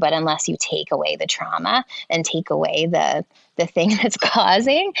through. But unless you take away the trauma and take away the thing that's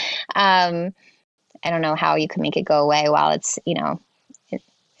causing, I don't know how you can make it go away while it's,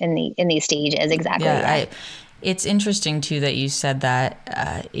 in these stages. Exactly. Yeah, it's interesting too that you said that,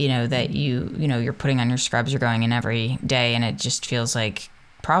 that you're putting on your scrubs, you're going in every day, and it just feels like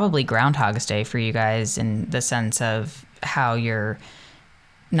probably Groundhog's Day for you guys in the sense of how you're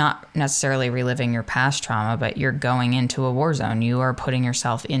not necessarily reliving your past trauma, but you're going into a war zone. You are putting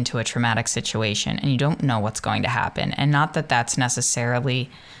yourself into a traumatic situation and you don't know what's going to happen. And not that that's necessarily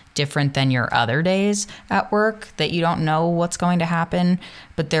different than your other days at work, that you don't know what's going to happen,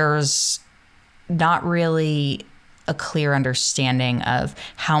 but there's not really a clear understanding of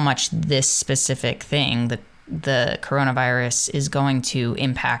how much this specific thing, the coronavirus, is going to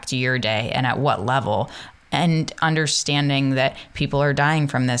impact your day and at what level. And understanding that people are dying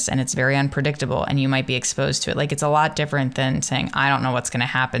from this and it's very unpredictable and you might be exposed to it. Like, it's a lot different than saying, I don't know what's going to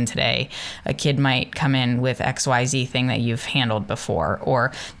happen today. A kid might come in with XYZ thing that you've handled before,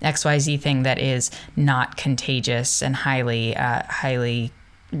 or XYZ thing that is not contagious and highly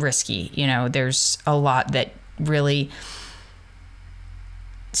risky. You know, there's a lot that really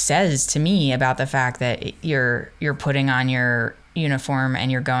says to me about the fact that you're putting on your uniform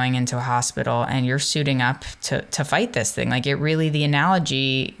and you're going into a hospital and you're suiting up to fight this thing. Like, it really, the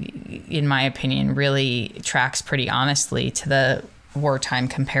analogy, in my opinion, really tracks pretty honestly to the wartime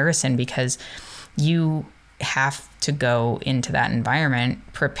comparison, because you have to go into that environment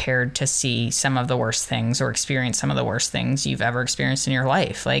prepared to see some of the worst things or experience some of the worst things you've ever experienced in your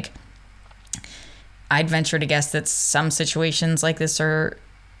life. Like, I'd venture to guess that some situations like this are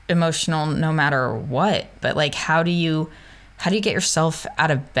emotional no matter what, but like, how do you get yourself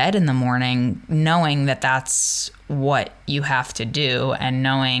out of bed in the morning knowing that that's what you have to do, and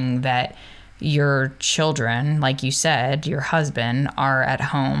knowing that your children, like you said, your husband, are at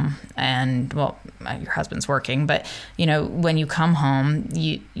home, and, well, your husband's working, but, you know, when you come home,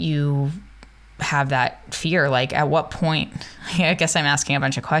 you have that fear. Like, at what point, I guess I'm asking a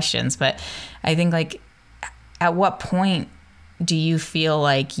bunch of questions, but I think, like, at what point do you feel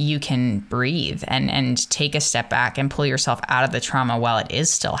like you can breathe and take a step back and pull yourself out of the trauma while it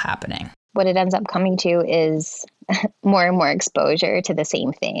is still happening? What it ends up coming to is more and more exposure to the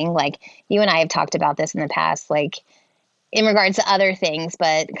same thing. Like, you and I have talked about this in the past, like in regards to other things,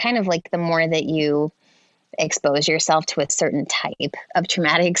 but kind of like the more that you expose yourself to a certain type of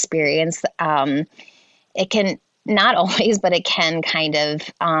traumatic experience, it can, not always, but it can kind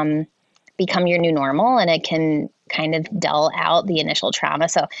of become your new normal, and it can kind of dull out the initial trauma.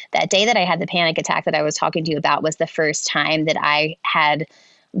 So that day that I had the panic attack that I was talking to you about was the first time that I had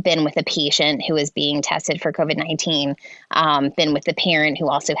been with a patient who was being tested for COVID-19, been with the parent who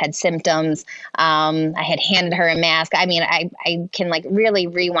also had symptoms. I had handed her a mask. I mean, I can like really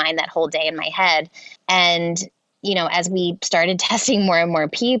rewind that whole day in my head. And, you know, as we started testing more and more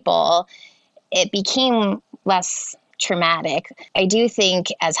people, it became less traumatic. I do think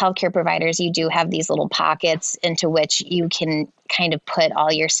as healthcare providers, you do have these little pockets into which you can kind of put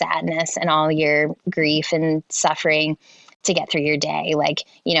all your sadness and all your grief and suffering to get through your day. Like,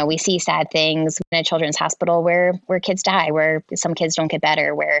 you know, we see sad things in a children's hospital where kids die, where some kids don't get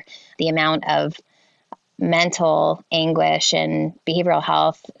better, where the amount of mental anguish and behavioral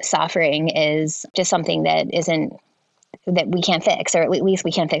health suffering is just something that we can't fix, or at least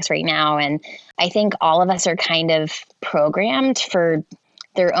we can't fix right now. And I think all of us are kind of programmed for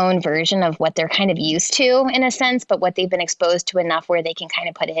their own version of what they're kind of used to, in a sense, but what they've been exposed to enough where they can kind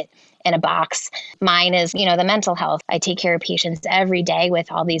of put it in a box. Mine is, you know, the mental health. I take care of patients every day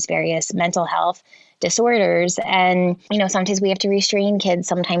with all these various mental health disorders. And, you know, sometimes we have to restrain kids.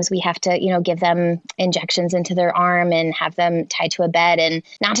 Sometimes we have to, you know, give them injections into their arm and have them tied to a bed. And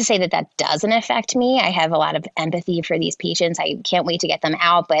not to say that that doesn't affect me. I have a lot of empathy for these patients. I can't wait to get them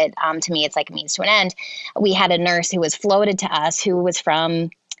out. But to me, it's like a means to an end. We had a nurse who was floated to us who was from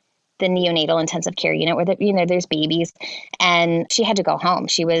the neonatal intensive care unit where there's babies, and she had to go home.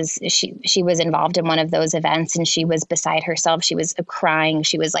 She was involved in one of those events, and she was beside herself. She was crying.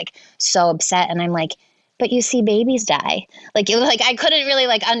 She was like so upset. And I'm like, but you see babies die. Like, it was like, I couldn't really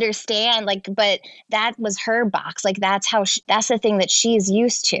like understand, like, but that was her box. Like, that's the thing that she's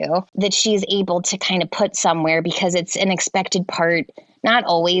used to, that she's able to kind of put somewhere, because it's an expected part, not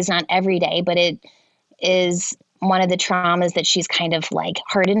always, not every day, but it is one of the traumas that she's kind of like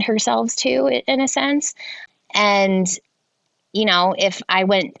hardened herself to, in a sense. And, you know, if I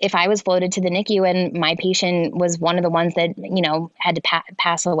was floated to the NICU and my patient was one of the ones that, you know, had to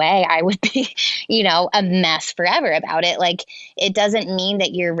pass away, I would be, you know, a mess forever about it. Like, it doesn't mean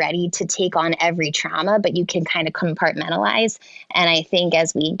that you're ready to take on every trauma, but you can kind of compartmentalize. And I think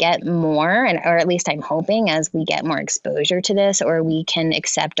as we get more, or at least I'm hoping as we get more exposure to this, or we can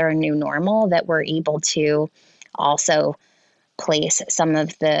accept our new normal, that we're able to also place some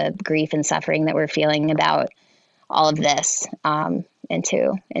of the grief and suffering that we're feeling about all of this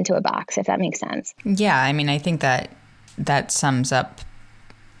into a box, if that makes sense. Yeah, I mean, I think that sums up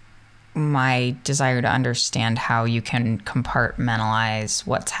my desire to understand how you can compartmentalize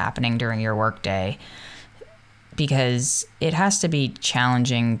what's happening during your workday, because it has to be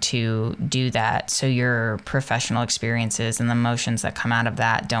challenging to do that so your professional experiences and the emotions that come out of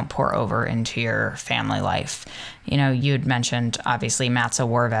that don't pour over into your family life. You know, you had mentioned, obviously, Matt's a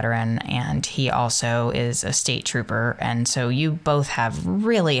war veteran, and he also is a state trooper. And so you both have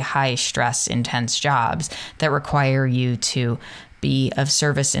really high stress, intense jobs that require you to be of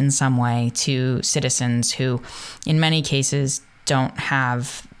service in some way to citizens who, in many cases, don't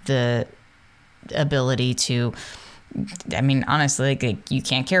have the ability to, I mean, honestly, like you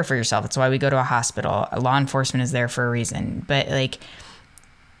can't care for yourself. That's why we go to a hospital. Law enforcement is there for a reason. But like,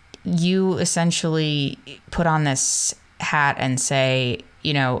 you essentially put on this hat and say,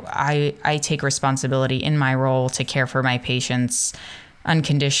 you know, I take responsibility in my role to care for my patients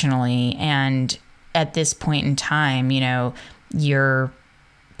unconditionally. And at this point in time, you know, you're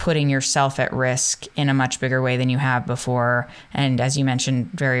putting yourself at risk in a much bigger way than you have before. And as you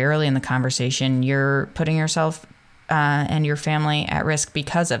mentioned very early in the conversation, you're putting yourself and your family at risk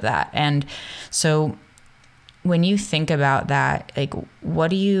because of that. And so when you think about that, like,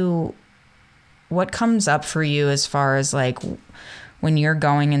 what comes up for you as far as like when you're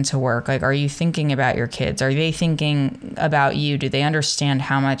going into work? Like, are you thinking about your kids? Are they thinking about you? Do they understand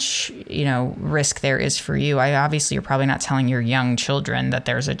how much, you know, risk there is for you? Obviously, you're probably not telling your young children that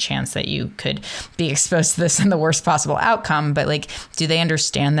there's a chance that you could be exposed to this in the worst possible outcome. But like, do they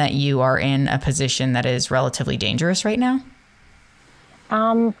understand that you are in a position that is relatively dangerous right now?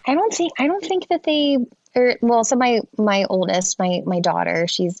 I don't think that they, well, so my oldest, my daughter,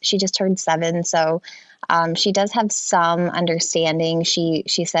 she just turned 7. So, she does have some understanding. She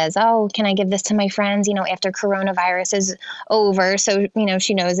says, "Oh, can I give this to my friends, you know, after coronavirus is over?" So, you know,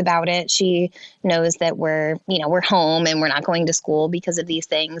 she knows about it. She knows that we're home and we're not going to school because of these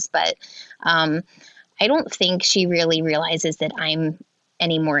things. But, I don't think she really realizes that I'm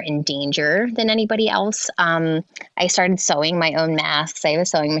any more in danger than anybody else. I started sewing my own masks. I have a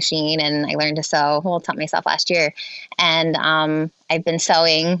sewing machine and I learned to sew. Well, taught myself last year. And I've been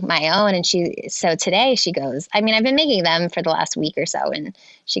sewing my own. And so today she goes, I mean, I've been making them for the last week or so. And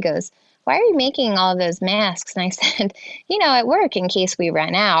she goes, "Why are you making all of those masks?" And I said, "You know, at work in case we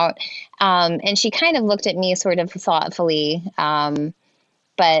run out." And she kind of looked at me sort of thoughtfully,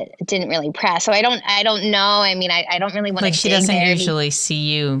 but didn't really press. So I don't know. I mean, I don't really want to. Like, she doesn't usually see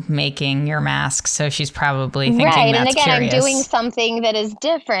you making your masks, so she's probably thinking right. That's And again, curious. I'm doing something that is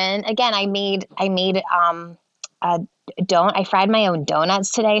different. Again, I made I fried my own donuts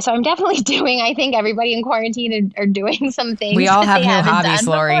today. So I'm definitely doing, I think everybody in quarantine are doing some things. We all have new hobbies,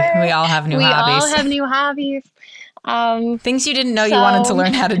 Lori. We all have new hobbies. We all have new hobbies. Things you didn't know you wanted to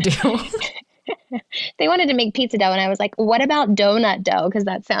learn how to do. They wanted to make pizza dough, and I was like, "What about donut dough?" Because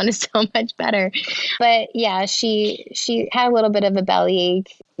that sounded so much better. But yeah, she had a little bit of a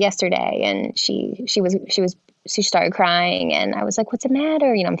bellyache yesterday, and she started crying, and I was like, "What's the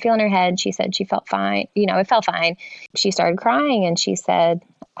matter?" You know, I'm feeling her head. She said she felt fine. You know, it felt fine. She started crying, and she said,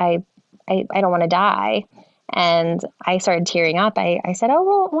 "I don't want to die." And I started tearing up. I said, "Oh,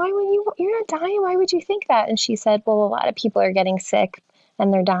 well, why would you're not dying? Why would you think that?" And she said, "Well, a lot of people are getting sick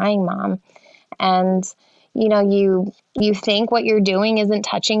and they're dying, Mom." And, you know, you think what you're doing isn't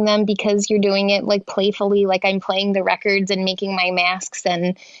touching them because you're doing it like playfully, like I'm playing the records and making my masks.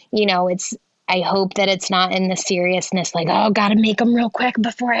 And, you know, I hope that it's not in the seriousness, like, "Oh, got to make them real quick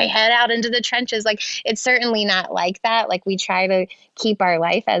before I head out into the trenches." Like, it's certainly not like that. Like, we try to keep our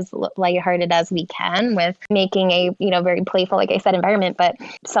life as lighthearted as we can with making a, you know, very playful, like I said, environment, but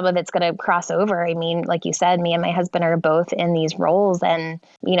some of it's going to cross over. I mean, like you said, me and my husband are both in these roles, and,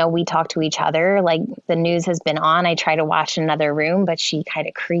 you know, we talk to each other. Like, the news has been on. I try to watch in another room, but she kind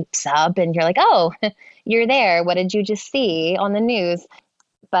of creeps up and you're like, "Oh, you're there. What did you just see on the news?"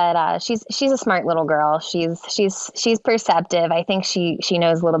 But she's a smart little girl. She's perceptive. I think she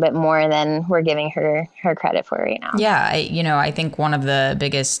knows a little bit more than we're giving her credit for right now. Yeah, I think one of the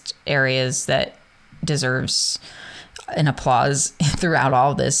biggest areas that deserves an applause throughout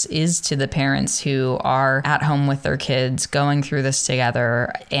all this is to the parents who are at home with their kids, going through this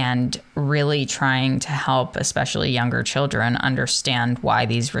together and really trying to help, especially younger children, understand why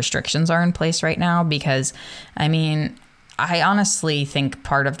these restrictions are in place right now. Because, I mean, I honestly think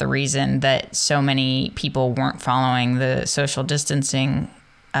part of the reason that so many people weren't following the social distancing,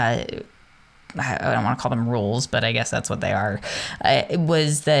 I don't want to call them rules, but I guess that's what they are,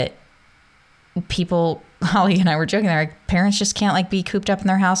 was that people, Holly and I were joking, they're like, parents just can't like be cooped up in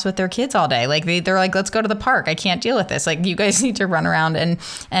their house with their kids all day. Like they're like, "Let's go to the park. I can't deal with this. Like, you guys need to run around."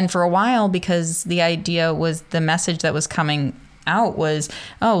 And for a while, because the idea was, the message that was coming out was,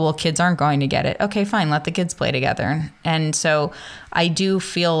 oh, well, kids aren't going to get it. Okay, fine. Let the kids play together. And so I do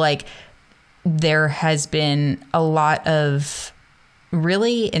feel like there has been a lot of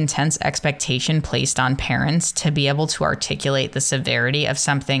really intense expectation placed on parents to be able to articulate the severity of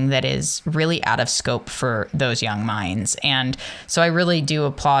something that is really out of scope for those young minds. And so I really do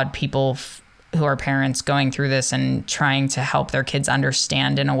applaud people who are parents going through this and trying to help their kids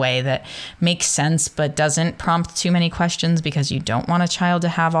understand in a way that makes sense but doesn't prompt too many questions, because you don't want a child to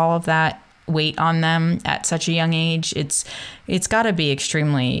have all of that weight on them at such a young age. It's got to be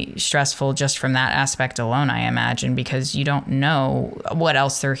extremely stressful just from that aspect alone, I imagine, because you don't know what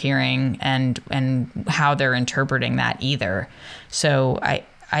else they're hearing and how they're interpreting that either. So I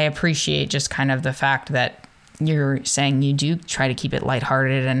appreciate just kind of the fact that you're saying you do try to keep it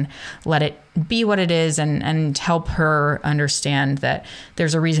lighthearted and let it be what it is, and help her understand that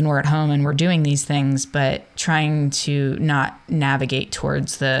there's a reason we're at home and we're doing these things, but trying to not navigate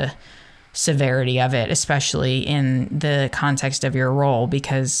towards the severity of it, especially in the context of your role,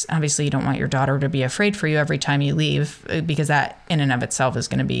 because obviously you don't want your daughter to be afraid for you every time you leave, because that in and of itself is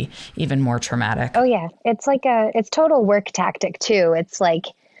going to be even more traumatic. Oh yeah. It's like it's total work tactic too. It's like,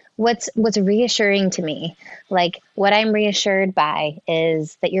 what's reassuring to me, like what I'm reassured by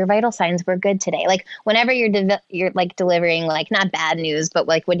is that your vital signs were good today. Like whenever you're like delivering, like not bad news, but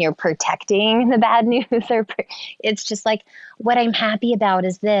like when you're protecting the bad news, or it's just like, what I'm happy about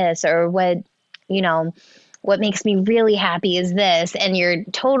is this, or what makes me really happy is this. And you're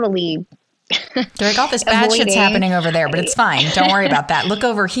totally they're like, all this bad shit's happening over there, but it's fine. Don't worry about that. Look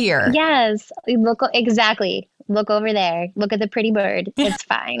over here. Yes, exactly. Look over there. Look at the pretty bird. It's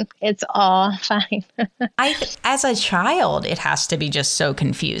fine. It's all fine. As a child, it has to be just so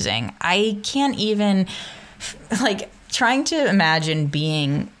confusing. I can't even, like, trying to imagine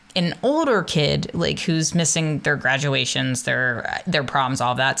being an older kid, like, who's missing their graduations, their proms,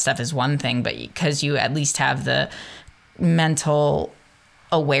 all that stuff is one thing, but because you at least have the mental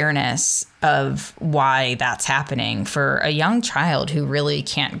awareness of why that's happening, for a young child who really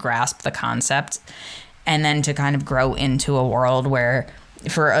can't grasp the concept, and then to kind of grow into a world where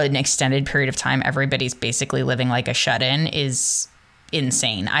for an extended period of time everybody's basically living like a shut-in, is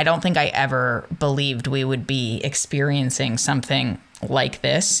insane. I don't think I ever believed we would be experiencing something like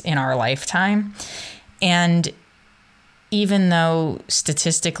this in our lifetime. And even though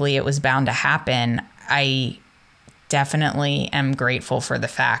statistically it was bound to happen, I definitely am grateful for the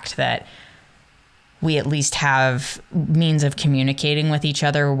fact that we at least have means of communicating with each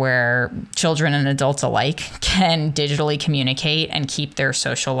other where children and adults alike can digitally communicate and keep their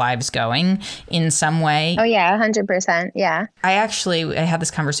social lives going in some way. Oh, yeah, 100%. Yeah. I had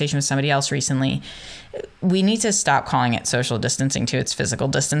this conversation with somebody else recently. We need to stop calling it social distancing too. It's physical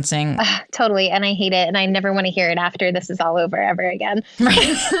distancing. Totally. And I hate it. And I never want to hear it after this is all over ever again.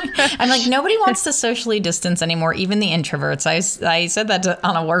 Right. I'm like, nobody wants to socially distance anymore, even the introverts. I said that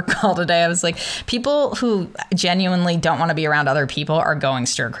on a work call today. I was like, people who genuinely don't want to be around other people are going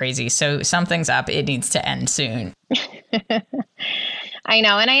stir crazy. So something's up. It needs to end soon. I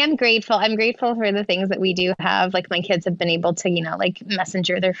know. And I am grateful. I'm grateful for the things that we do have. Like my kids have been able to, like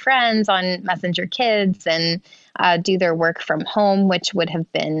messenger their friends on Messenger Kids and do their work from home, which would have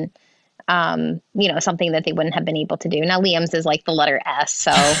been, something that they wouldn't have been able to do. Now Liam's is like the letter S.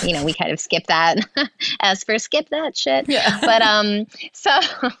 So, we kind of skip that. S for skip that shit. Yeah. But,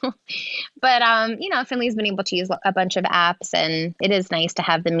 Finley's been able to use a bunch of apps, and it is nice to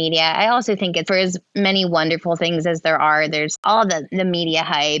have the media. I also think it's for as many wonderful things as there's all the media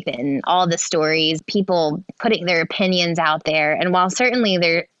hype and all the stories, people putting their opinions out there. And while certainly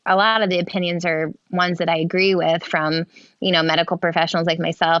a lot of the opinions are ones that I agree with from, medical professionals like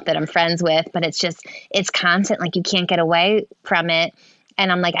myself that I'm friends with, but it's constant. Like you can't get away from it.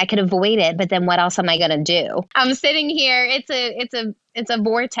 And I'm like, I could avoid it, but then what else am I going to do? I'm sitting here. It's a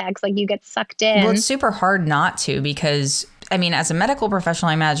vortex. Like you get sucked in. Well, it's super hard not to, because as a medical professional,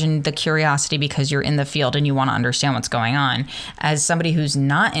 I imagine the curiosity because you're in the field and you want to understand what's going on. As somebody who's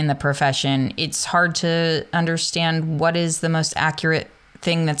not in the profession, it's hard to understand what is the most accurate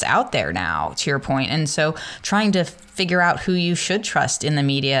thing that's out there now, to your point. And so trying to figure out who you should trust in the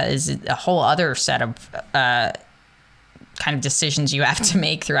media is a whole other set of kind of decisions you have to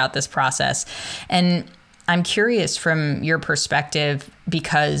make throughout this process. And I'm curious from your perspective,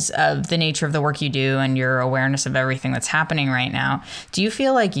 because of the nature of the work you do and your awareness of everything that's happening right now, do you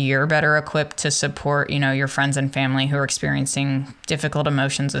feel like you're better equipped to support, your friends and family who are experiencing difficult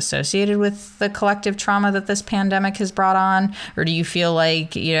emotions associated with the collective trauma that this pandemic has brought on? Or do you feel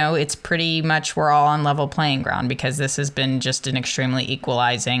like, it's pretty much we're all on level playing ground because this has been just an extremely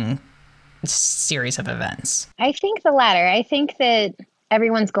equalizing series of events? I think the latter. I think that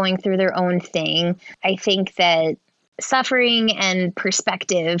everyone's going through their own thing. I think that suffering and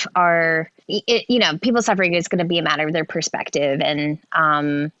perspective are, people's suffering is going to be a matter of their perspective, and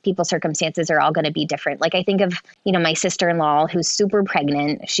people's circumstances are all going to be different. Like I think of, my sister-in-law who's super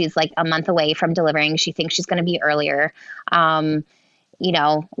pregnant. She's like a month away from delivering. She thinks she's going to be earlier. One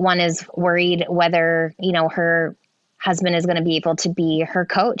is worried whether, her husband is going to be able to be her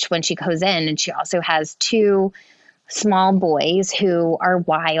coach when she goes in. And she also has two small boys who are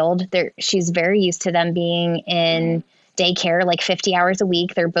wild. She's very used to them being in daycare, like 50 hours a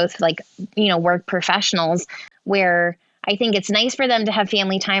week. They're both like, work professionals, where I think it's nice for them to have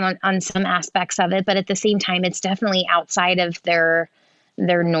family time on some aspects of it. But at the same time, it's definitely outside of their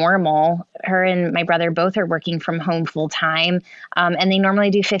normal. Her and my brother both are working from home full time. And they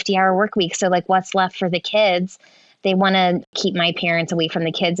normally do 50-hour work weeks. So like what's left for the kids? They want to keep my parents away from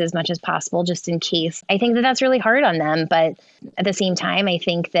the kids as much as possible, just in case. I think that that's really hard on them. But at the same time, I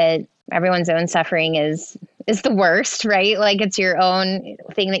think that everyone's own suffering is the worst, right? Like it's your own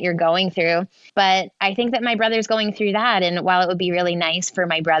thing that you're going through. But I think that my brother's going through that. And while it would be really nice for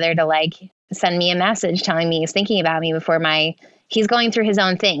my brother to like send me a message telling me he's thinking about me before he's going through his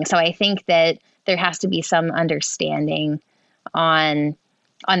own thing. So I think that there has to be some understanding on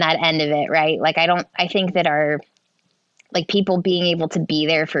that end of it, right? Like I think that like people being able to be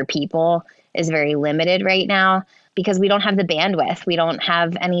there for people is very limited right now because we don't have the bandwidth. We don't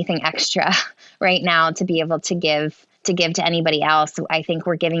have anything extra right now to be able to give to anybody else. I think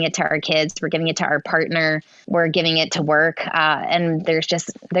we're giving it to our kids. We're giving it to our partner. We're giving it to work. And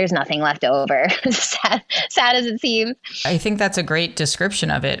there's nothing left over. sad as it seems. I think that's a great description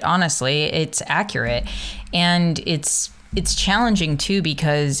of it. Honestly, it's accurate. And it's challenging too,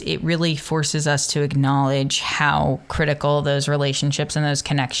 because it really forces us to acknowledge how critical those relationships and those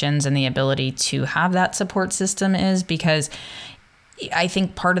connections and the ability to have that support system is, because I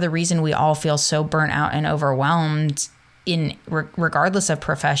think part of the reason we all feel so burnt out and overwhelmed regardless of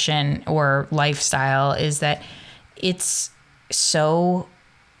profession or lifestyle is that it's so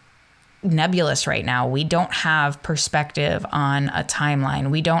nebulous right now. We don't have perspective on a timeline.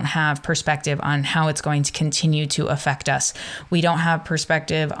 We don't have perspective on how it's going to continue to affect us. We don't have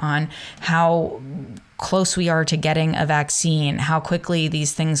perspective on how close we are to getting a vaccine, how quickly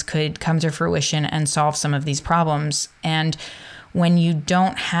these things could come to fruition and solve some of these problems. And when you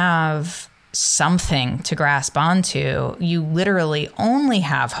don't have something to grasp onto, you literally only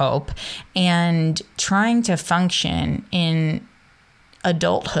have hope, and trying to function in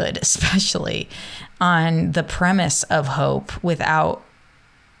adulthood, especially on the premise of hope without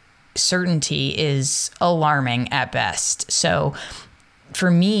certainty, is alarming at best. So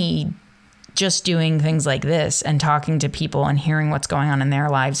for me, just doing things like this and talking to people and hearing what's going on in their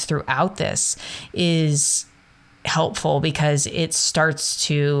lives throughout this is helpful, because it starts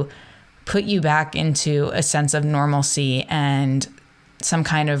to put you back into a sense of normalcy and some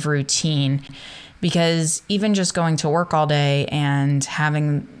kind of routine. Because even just going to work all day and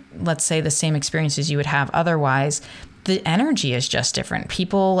having, let's say, the same experiences you would have otherwise, the energy is just different.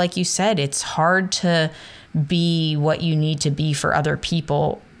 People, like you said, it's hard to be what you need to be for other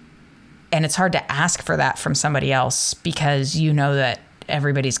people. And it's hard to ask for that from somebody else, because you know that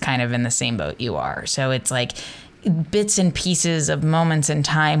everybody's kind of in the same boat you are. So it's like bits and pieces of moments in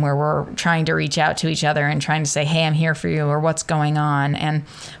time where we're trying to reach out to each other and trying to say, hey, I'm here for you, or what's going on. And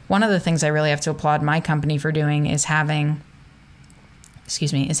one of the things I really have to applaud my company for doing is having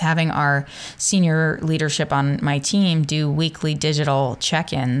our senior leadership on my team do weekly digital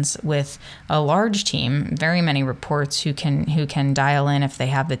check-ins with a large team, very many reports who can dial in if they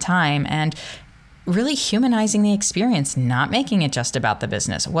have the time, and really humanizing the experience, not making it just about the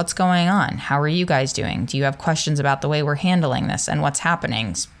business. What's going on? How are you guys doing? Do you have questions about the way we're handling this and what's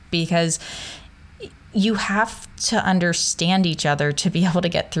happening? Because you have to understand each other to be able to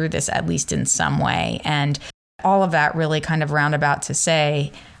get through this, at least in some way. And all of that really kind of roundabout to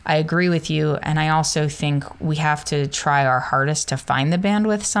say, I agree with you. And I also think we have to try our hardest to find the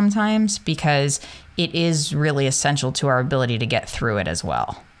bandwidth sometimes, because it is really essential to our ability to get through it as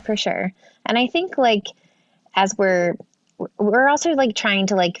well. For sure. And I think like as we're also like trying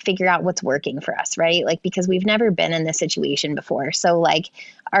to like figure out what's working for us, right? Like, because we've never been in this situation before. So like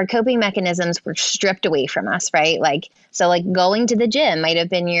our coping mechanisms were stripped away from us, right? Like, so like going to the gym might have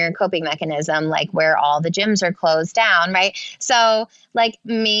been your coping mechanism, like where all the gyms are closed down, right? So like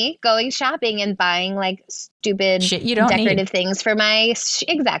me going shopping and buying like stupid shit you don't decorative need. Things for my,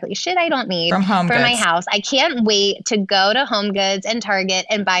 exactly, shit I don't need From Home for Goods. my house. I can't wait to go to Home Goods and Target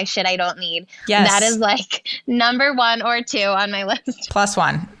and buy shit I don't need. Yes. That is like number 1 or 2 on my list.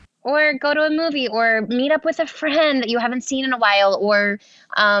 +1. or go to a movie or meet up with a friend that you haven't seen in a while, or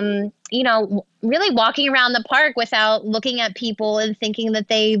really walking around the park without looking at people and thinking that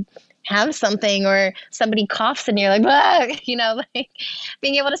they have something, or somebody coughs and you're like, "Ah," like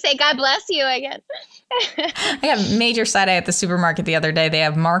being able to say God bless you again. I got major side eye at the supermarket the other day. They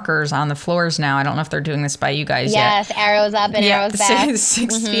have markers on the floors now. I don't know if they're doing this by you guys yet. Yes, arrows up and arrows back.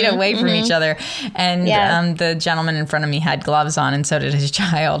 6 feet away from each other. And the gentleman in front of me had gloves on, and so did his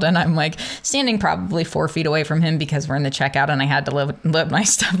child. And I'm like standing probably 4 feet away from him because we're in the checkout and I had to load my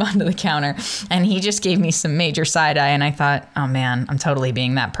stuff onto the counter. And he just gave me some major side eye. And I thought, oh man, I'm totally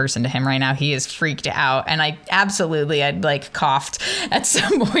being that person to him right now. He is freaked out. And I'd like coughed at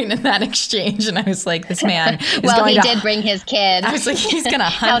some point in that exchange. And I was like, this man is well, going he to... did bring his kid. I was like, he's going to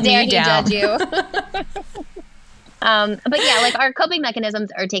hunt me down. How dare he judge you? But yeah, like our coping mechanisms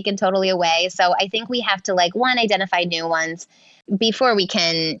are taken totally away. So I think we have to identify new ones before we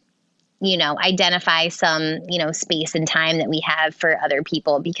can, identify some, space and time that we have for other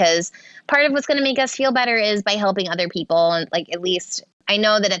people, because part of what's going to make us feel better is by helping other people. And at least I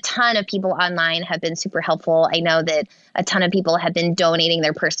know that a ton of people online have been super helpful. I know that a ton of people have been donating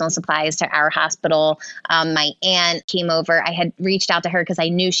their personal supplies to our hospital. My aunt came over. I had reached out to her because I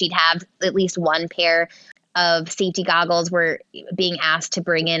knew she'd have at least one pair of safety goggles. We're being asked to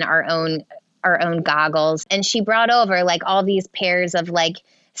bring in our own goggles. And she brought over all these pairs of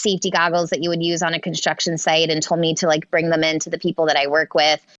safety goggles that you would use on a construction site, and told me to bring them in to the people that I work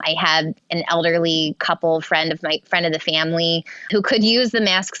with. I had an elderly couple, friend of the family, who could use the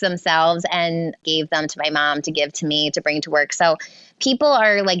masks themselves, and gave them to my mom to give to me to bring to work. So people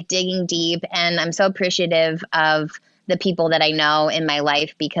are digging deep, and I'm so appreciative of the people that I know in my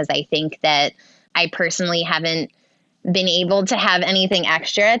life, because I think that I personally haven't been able to have anything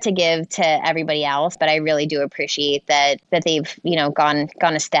extra to give to everybody else, but I really do appreciate that they've gone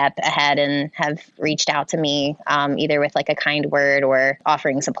a step ahead and have reached out to me, either with a kind word or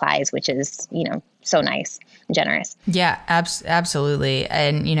offering supplies, which is so nice and generous. Yeah, absolutely.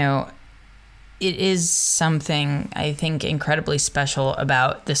 And it is something I think incredibly special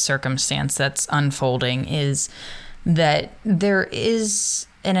about this circumstance that's unfolding, is that there is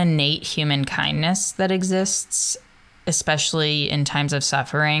an innate human kindness that exists, especially in times of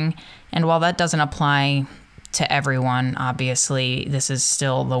suffering. And while that doesn't apply to everyone, obviously, this is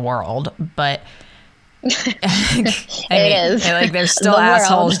still the world. But it is. There's still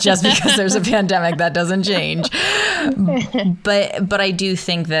assholes just because there's a pandemic. That doesn't change. But I do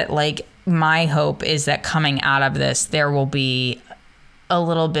think that my hope is that coming out of this, there will be a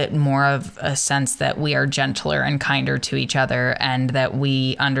little bit more of a sense that we are gentler and kinder to each other, and that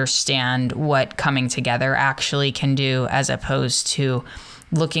we understand what coming together actually can do, as opposed to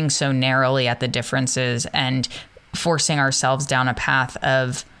looking so narrowly at the differences and forcing ourselves down a path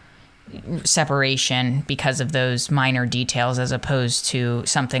of separation because of those minor details, as opposed to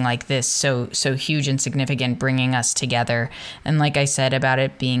something like this so huge and significant bringing us together. And like I said about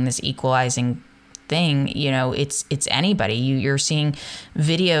it being this equalizing thing, it's anybody. You're seeing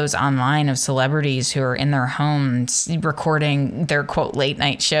videos online of celebrities who are in their homes recording their quote late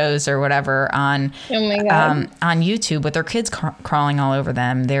night shows or whatever on YouTube with their kids crawling all over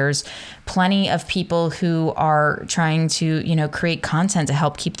them. There's plenty of people who are trying to, create content to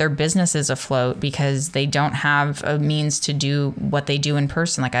help keep their businesses afloat because they don't have a means to do what they do in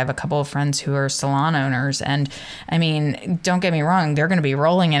person. I have a couple of friends who are salon owners, and I mean, don't get me wrong, they're going to be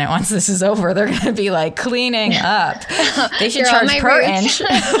rolling in it once this is over. They're going to be cleaning up. They should charge per inch.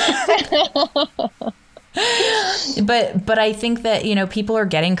 But I think that, people are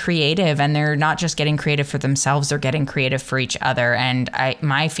getting creative, and they're not just getting creative for themselves, they're getting creative for each other. And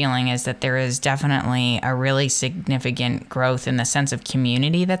my feeling is that there is definitely a really significant growth in the sense of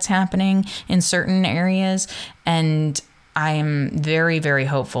community that's happening in certain areas. And I'm very, very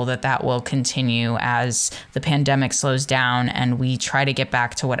hopeful that will continue as the pandemic slows down and we try to get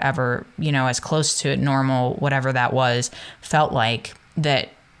back to whatever, as close to normal, whatever that was, felt like, that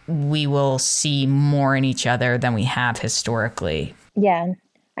we will see more in each other than we have historically. Yeah,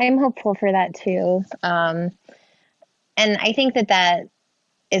 I'm hopeful for that too. And I think that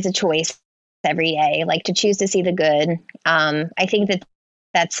is a choice every day, to choose to see the good. I think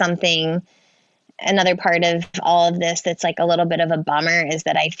that's something, another part of all of this that's a little bit of a bummer, is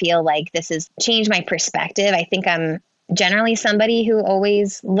that I feel like this has changed my perspective. I think I'm generally somebody who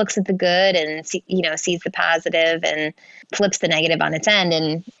always looks at the good and sees the positive and flips the negative on its end.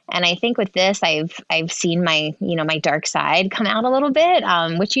 And I think with this, I've seen my my dark side come out a little bit,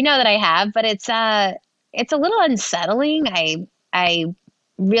 which that I have, but it's a little unsettling. I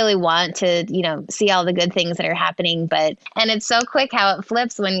really want to, see all the good things that are happening. And it's so quick how it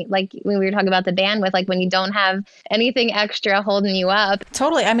flips when we were talking about the bandwidth, like when you don't have anything extra holding you up.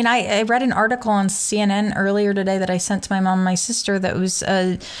 Totally. I mean, I read an article on CNN earlier today that I sent to my mom and my sister that was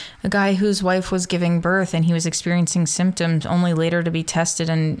a guy whose wife was giving birth and he was experiencing symptoms only later to be tested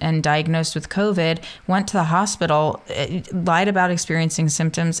and diagnosed with COVID, went to the hospital, lied about experiencing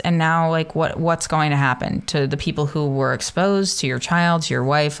symptoms. And now like what's going to happen to the people who were exposed, to your child, to your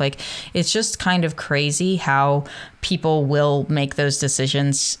wife? Like, it's just kind of crazy how people will make those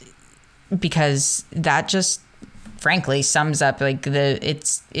decisions, because that just frankly sums up like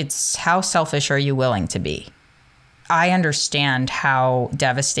it's how selfish are you willing to be? I understand how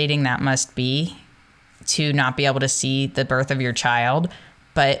devastating that must be to not be able to see the birth of your child,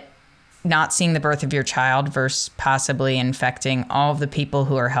 but not seeing the birth of your child versus possibly infecting all of the people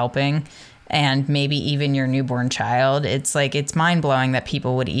who are helping and maybe even your newborn child. It's like, it's mind blowing that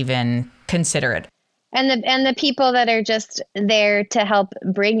people would even consider it. And the people that are just there to help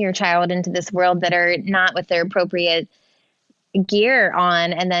bring your child into this world that are not with their appropriate gear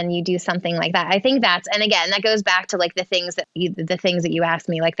on, and then you do something like that. I think and again, that goes back to like the things that you asked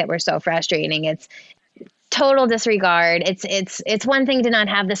me, like that were so frustrating. It's total disregard. It's one thing to not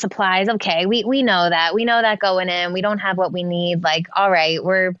have the supplies. Okay, we know that going in, we don't have what we need. Like, all right,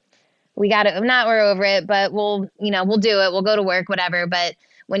 we're over it, but we'll do it. We'll go to work, whatever. But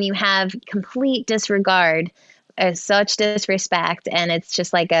when you have complete disregard, such disrespect, and it's a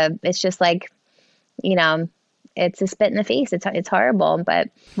spit in the face. It's horrible. But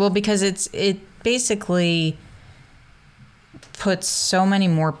because it basically puts so many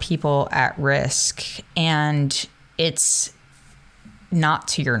more people at risk, and it's not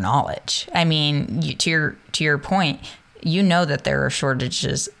to your knowledge. I mean, to your point, that there are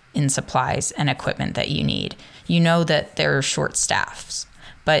shortages in supplies and equipment that you need. That there are short staffs.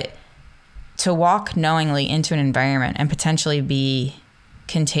 But to walk knowingly into an environment and potentially be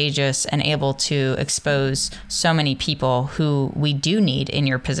contagious and able to expose so many people who we do need in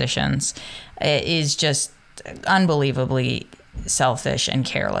your positions is just unbelievably selfish and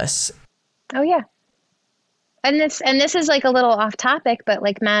careless. Oh yeah. And this is like a little off topic, but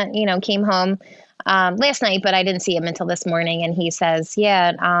like Matt, came home last night, but I didn't see him until this morning, and he says,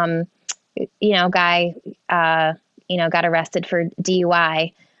 guy got arrested for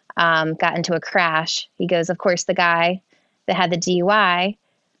DUI, got into a crash. He goes, of course, the guy that had the DUI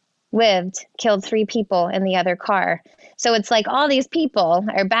killed 3 people in the other car. So it's like all these people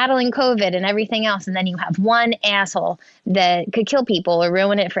are battling COVID and everything else, and then you have one asshole that could kill people or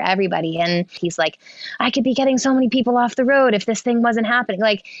ruin it for everybody. And he's like, I could be getting so many people off the road if this thing wasn't happening.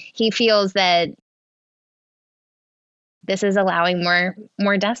 Like, he feels that this is allowing more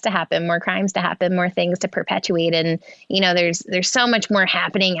deaths to happen, more crimes to happen, more things to perpetuate. And, there's so much more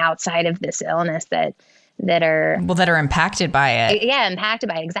happening outside of this illness that are impacted by it. Yeah, impacted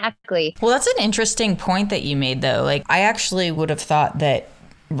by it. Exactly. Well, that's an interesting point that you made, though. Like, I actually would have thought that,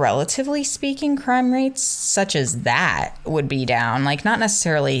 relatively speaking, crime rates such as that would be down. Like, not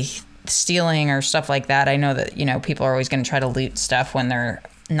necessarily stealing or stuff like that. I know that, people are always going to try to loot stuff when they're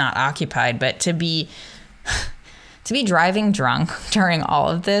not occupied, but to be driving drunk during all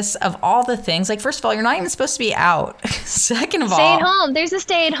of this, of all the things, like, first of all, you're not even supposed to be out. Second of all, stay at home. There's a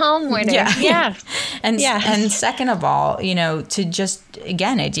stay at home order. Yeah. And second of all, to just,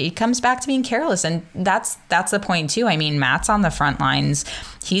 again, it comes back to being careless. And that's the point too. I mean, Matt's on the front lines.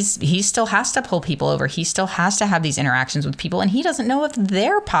 He still has to pull people over. He still has to have these interactions with people, and he doesn't know if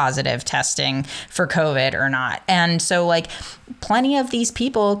they're positive testing for COVID or not. And so, like, plenty of these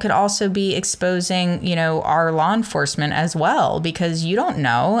people could also be exposing, our law enforcement as well, because you don't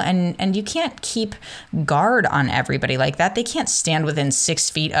know, and you can't keep guard on everybody like that. They can't stand within 6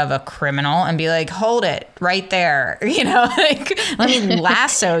 feet of a criminal and be like, hold it right there, like, let me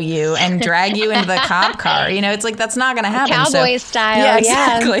lasso you and drag you into the cop car. It's like, that's not going to happen. Cowboy style. Yeah,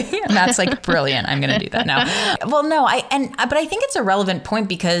 exactly. And that's like, brilliant. I'm going to do that now. Well, no, but I think it's a relevant point,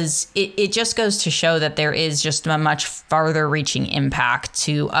 because it just goes to show that there is just a much farther reaching impact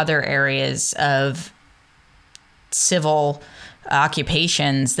to other areas of civil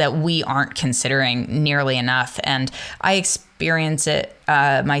occupations that we aren't considering nearly enough. And I experience it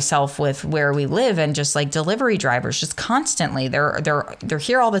myself with where we live, and just like delivery drivers, just constantly they're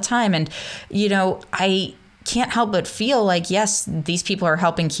here all the time. And I can't help but feel like, yes, these people are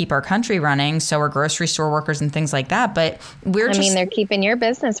helping keep our country running. So are grocery store workers and things like that. But they're keeping your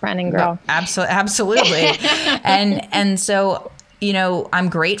business running, girl. Absolutely. And so, I'm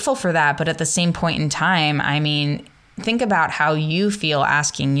grateful for that. But at the same point in time, I mean, think about how you feel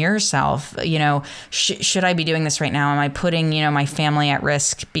asking yourself, should I be doing this right now? Am I putting, my family at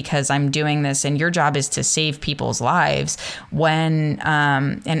risk because I'm doing this? And your job is to save people's lives and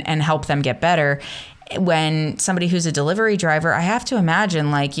help them get better. When somebody who's a delivery driver, I have to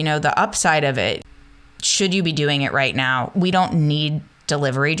imagine the upside of it. Should you be doing it right now? We don't need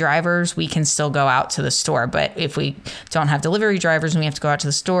delivery drivers. We can still go out to the store. But if we don't have delivery drivers and we have to go out to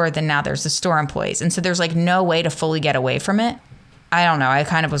the store, then now there's the store employees. And so there's no way to fully get away from it. I don't know. I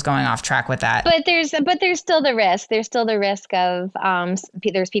kind of was going off track with that. But there's still the risk. There's still the risk of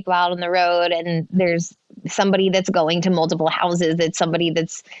there's people out on the road, and there's somebody that's going to multiple houses. It's somebody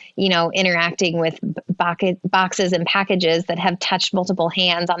that's, interacting with boxes and packages that have touched multiple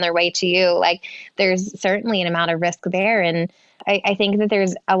hands on their way to you. There's certainly an amount of risk there. And I think that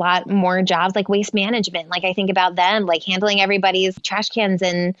there's a lot more jobs like waste management. I think about them, handling everybody's trash cans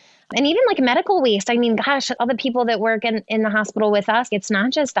and even medical waste. I mean, gosh, all the people that work in the hospital with us, it's not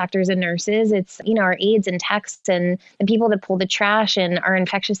just doctors and nurses. It's, our aides and techs and the people that pull the trash and our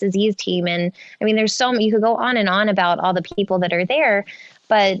infectious disease team. And I mean, there's so many, you could go on and on about all the people that are there.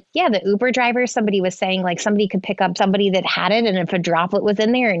 But yeah, the Uber driver, somebody was saying somebody could pick up somebody that had it. And if a droplet was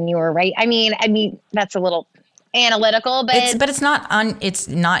in there and you were right. I mean, that's a little analytical, but it's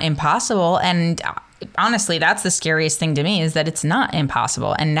not impossible. And honestly, that's the scariest thing to me, is that it's not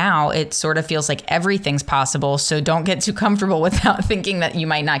impossible. And now it sort of feels like everything's possible. So don't get too comfortable without thinking that you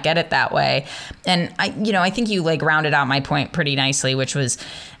might not get it that way. And I think you rounded out my point pretty nicely, which was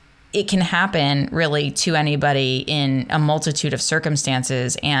it can happen really to anybody in a multitude of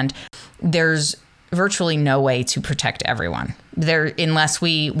circumstances. And there's virtually no way to protect everyone there unless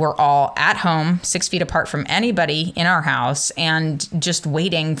we were all at home 6 feet apart from anybody in our house and just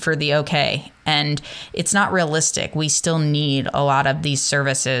waiting for the okay. And it's not realistic. We still need a lot of these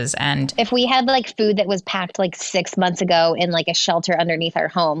services. And if we had food that was packed 6 months ago in a shelter underneath our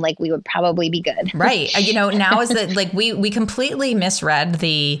home, we would probably be good. Right. Now is that we completely misread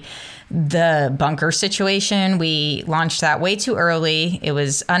the bunker situation. We launched that way too early. It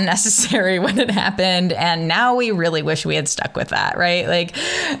was unnecessary when it happened. And now we really wish we had stuck with that, right?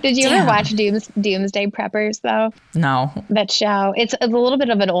 Did you ever watch Doomsday Preppers though? No. That show. It's a little bit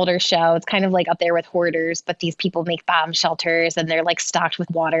of an older show. It's kind of up there with Hoarders, but these people make bomb shelters and they're stocked with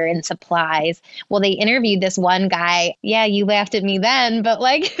water and supplies. Well, they interviewed this one guy. Yeah, you laughed at me then, but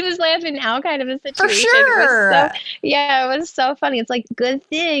who's laughing now kind of a situation. For sure. It was so funny. It's good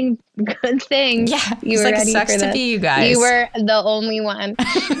thing. Yeah, you were ready sucks for this. To be you guys. You were the only one.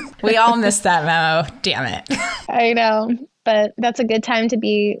 We all missed that memo. Damn it. I know, but that's a good time to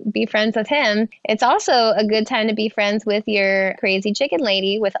be friends with him. It's also a good time to be friends with your crazy chicken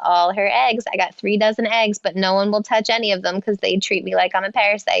lady with all her eggs. I got 3 dozen eggs, but no one will touch any of them because they treat me like I'm a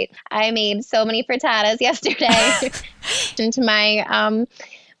parasite. I made so many frittatas yesterday into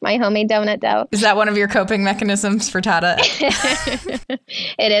my homemade donut dough. Is that one of your coping mechanisms, frittata?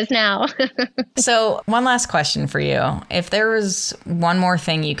 It is now. So one last question for you. If there was one more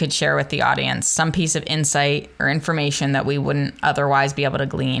thing you could share with the audience, some piece of insight or information that we wouldn't otherwise be able to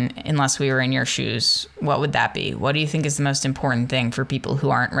glean unless we were in your shoes, what would that be? What do you think is the most important thing for people who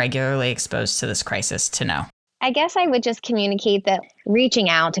aren't regularly exposed to this crisis to know? I guess I would just communicate that reaching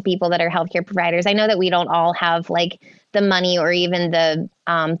out to people that are healthcare providers. I know that we don't all have the money or even the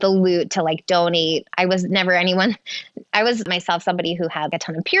loot to donate. I was never anyone. I was myself somebody who had a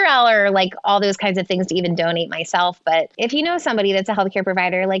ton of Purell or all those kinds of things to even donate myself. But if you know somebody that's a healthcare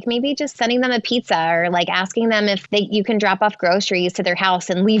provider, maybe just sending them a pizza or asking them if you can drop off groceries to their house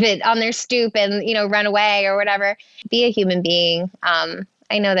and leave it on their stoop and, run away or whatever. Be a human being.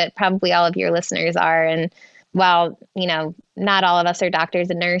 I know that probably all of your listeners are. And while, not all of us are doctors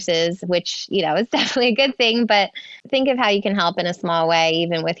and nurses, which, is definitely a good thing, but think of how you can help in a small way,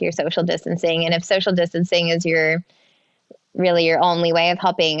 even with your social distancing. And if social distancing is your only way of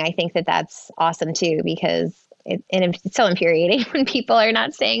helping, I think that that's awesome too, because it's so infuriating when people are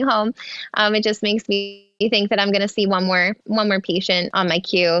not staying home. It just makes me think that I'm going to see one more patient on my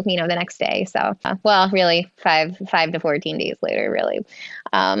queue, the next day. So, really 5 to 14 days later, really.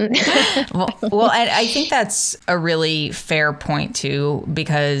 Well, I think that's a really fair point too,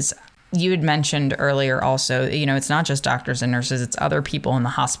 because you had mentioned earlier also, it's not just doctors and nurses, it's other people in the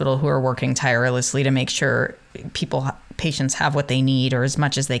hospital who are working tirelessly to make sure patients have what they need, or as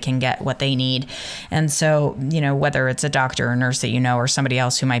much as they can get what they need. And so, whether it's a doctor or nurse that or somebody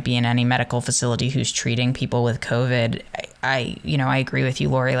else who might be in any medical facility who's treating people with COVID, I agree with you,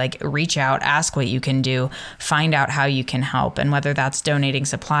 Lori. Like, reach out, ask what you can do, find out how you can help. And whether that's donating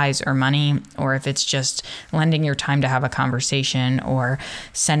supplies or money, or if it's just lending your time to have a conversation or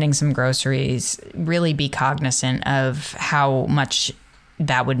sending some groceries, really be cognizant of how much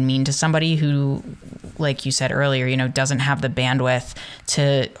that would mean to somebody who, like you said earlier, doesn't have the bandwidth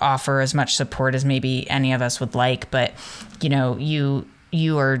to offer as much support as maybe any of us would like. But,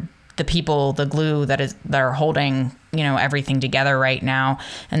 you are the people, the glue that are holding, everything together right now.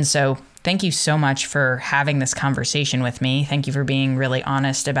 And so thank you so much for having this conversation with me. Thank you for being really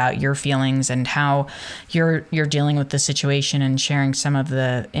honest about your feelings and how you're dealing with the situation, and sharing some of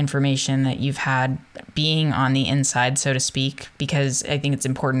the information that you've had being on the inside, so to speak, because I think it's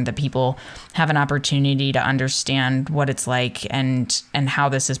important that people have an opportunity to understand what it's like and how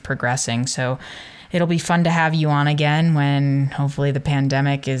this is progressing. So it'll be fun to have you on again when hopefully the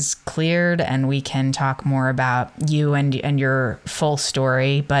pandemic is cleared and we can talk more about you and your full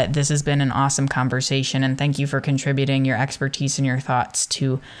story. But this has been an awesome conversation, and thank you for contributing your expertise and your thoughts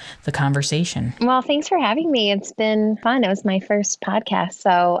to the conversation. Well, thanks for having me. It's been fun. It was my first podcast,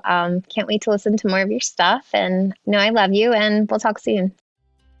 so can't wait to listen to more of your stuff. And I love you, and we'll talk soon.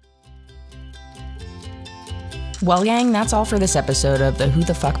 Well, gang, that's all for this episode of the Who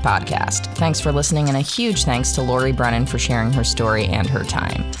the Fuck podcast. Thanks for listening, and a huge thanks to Lori Brennan for sharing her story and her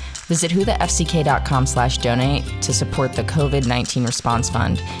time. Visit whothefck.com/donate to support the COVID-19 Response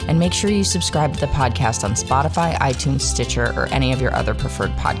Fund, and make sure you subscribe to the podcast on Spotify, iTunes, Stitcher, or any of your other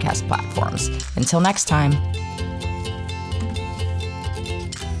preferred podcast platforms. Until next time.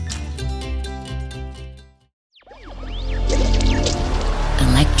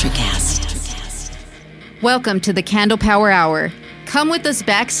 Electricast. Welcome to the Candle Power Hour. Come with us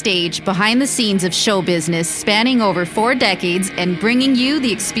backstage behind the scenes of show business spanning over 4 decades and bringing you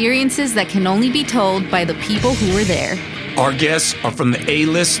the experiences that can only be told by the people who were there. Our guests are from the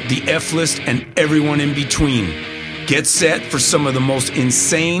A-list, the F-list, and everyone in between. Get set for some of the most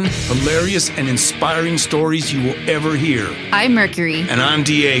insane, hilarious, and inspiring stories you will ever hear. I'm Mercury. And I'm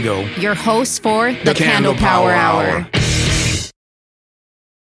Diego. Your hosts for the Candle Power Hour.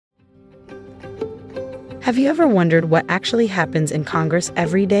 Have you ever wondered what actually happens in Congress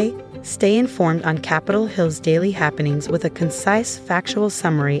every day? Stay informed on Capitol Hill's daily happenings with a concise, factual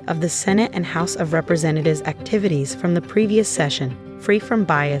summary of the Senate and House of Representatives' activities from the previous session, free from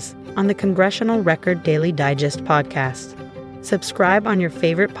bias, on the Congressional Record Daily Digest podcast. Subscribe on your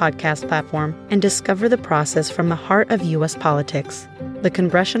favorite podcast platform and discover the process from the heart of U.S. politics. The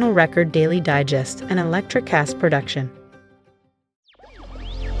Congressional Record Daily Digest, an Electricast production.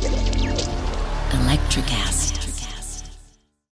 Electricast.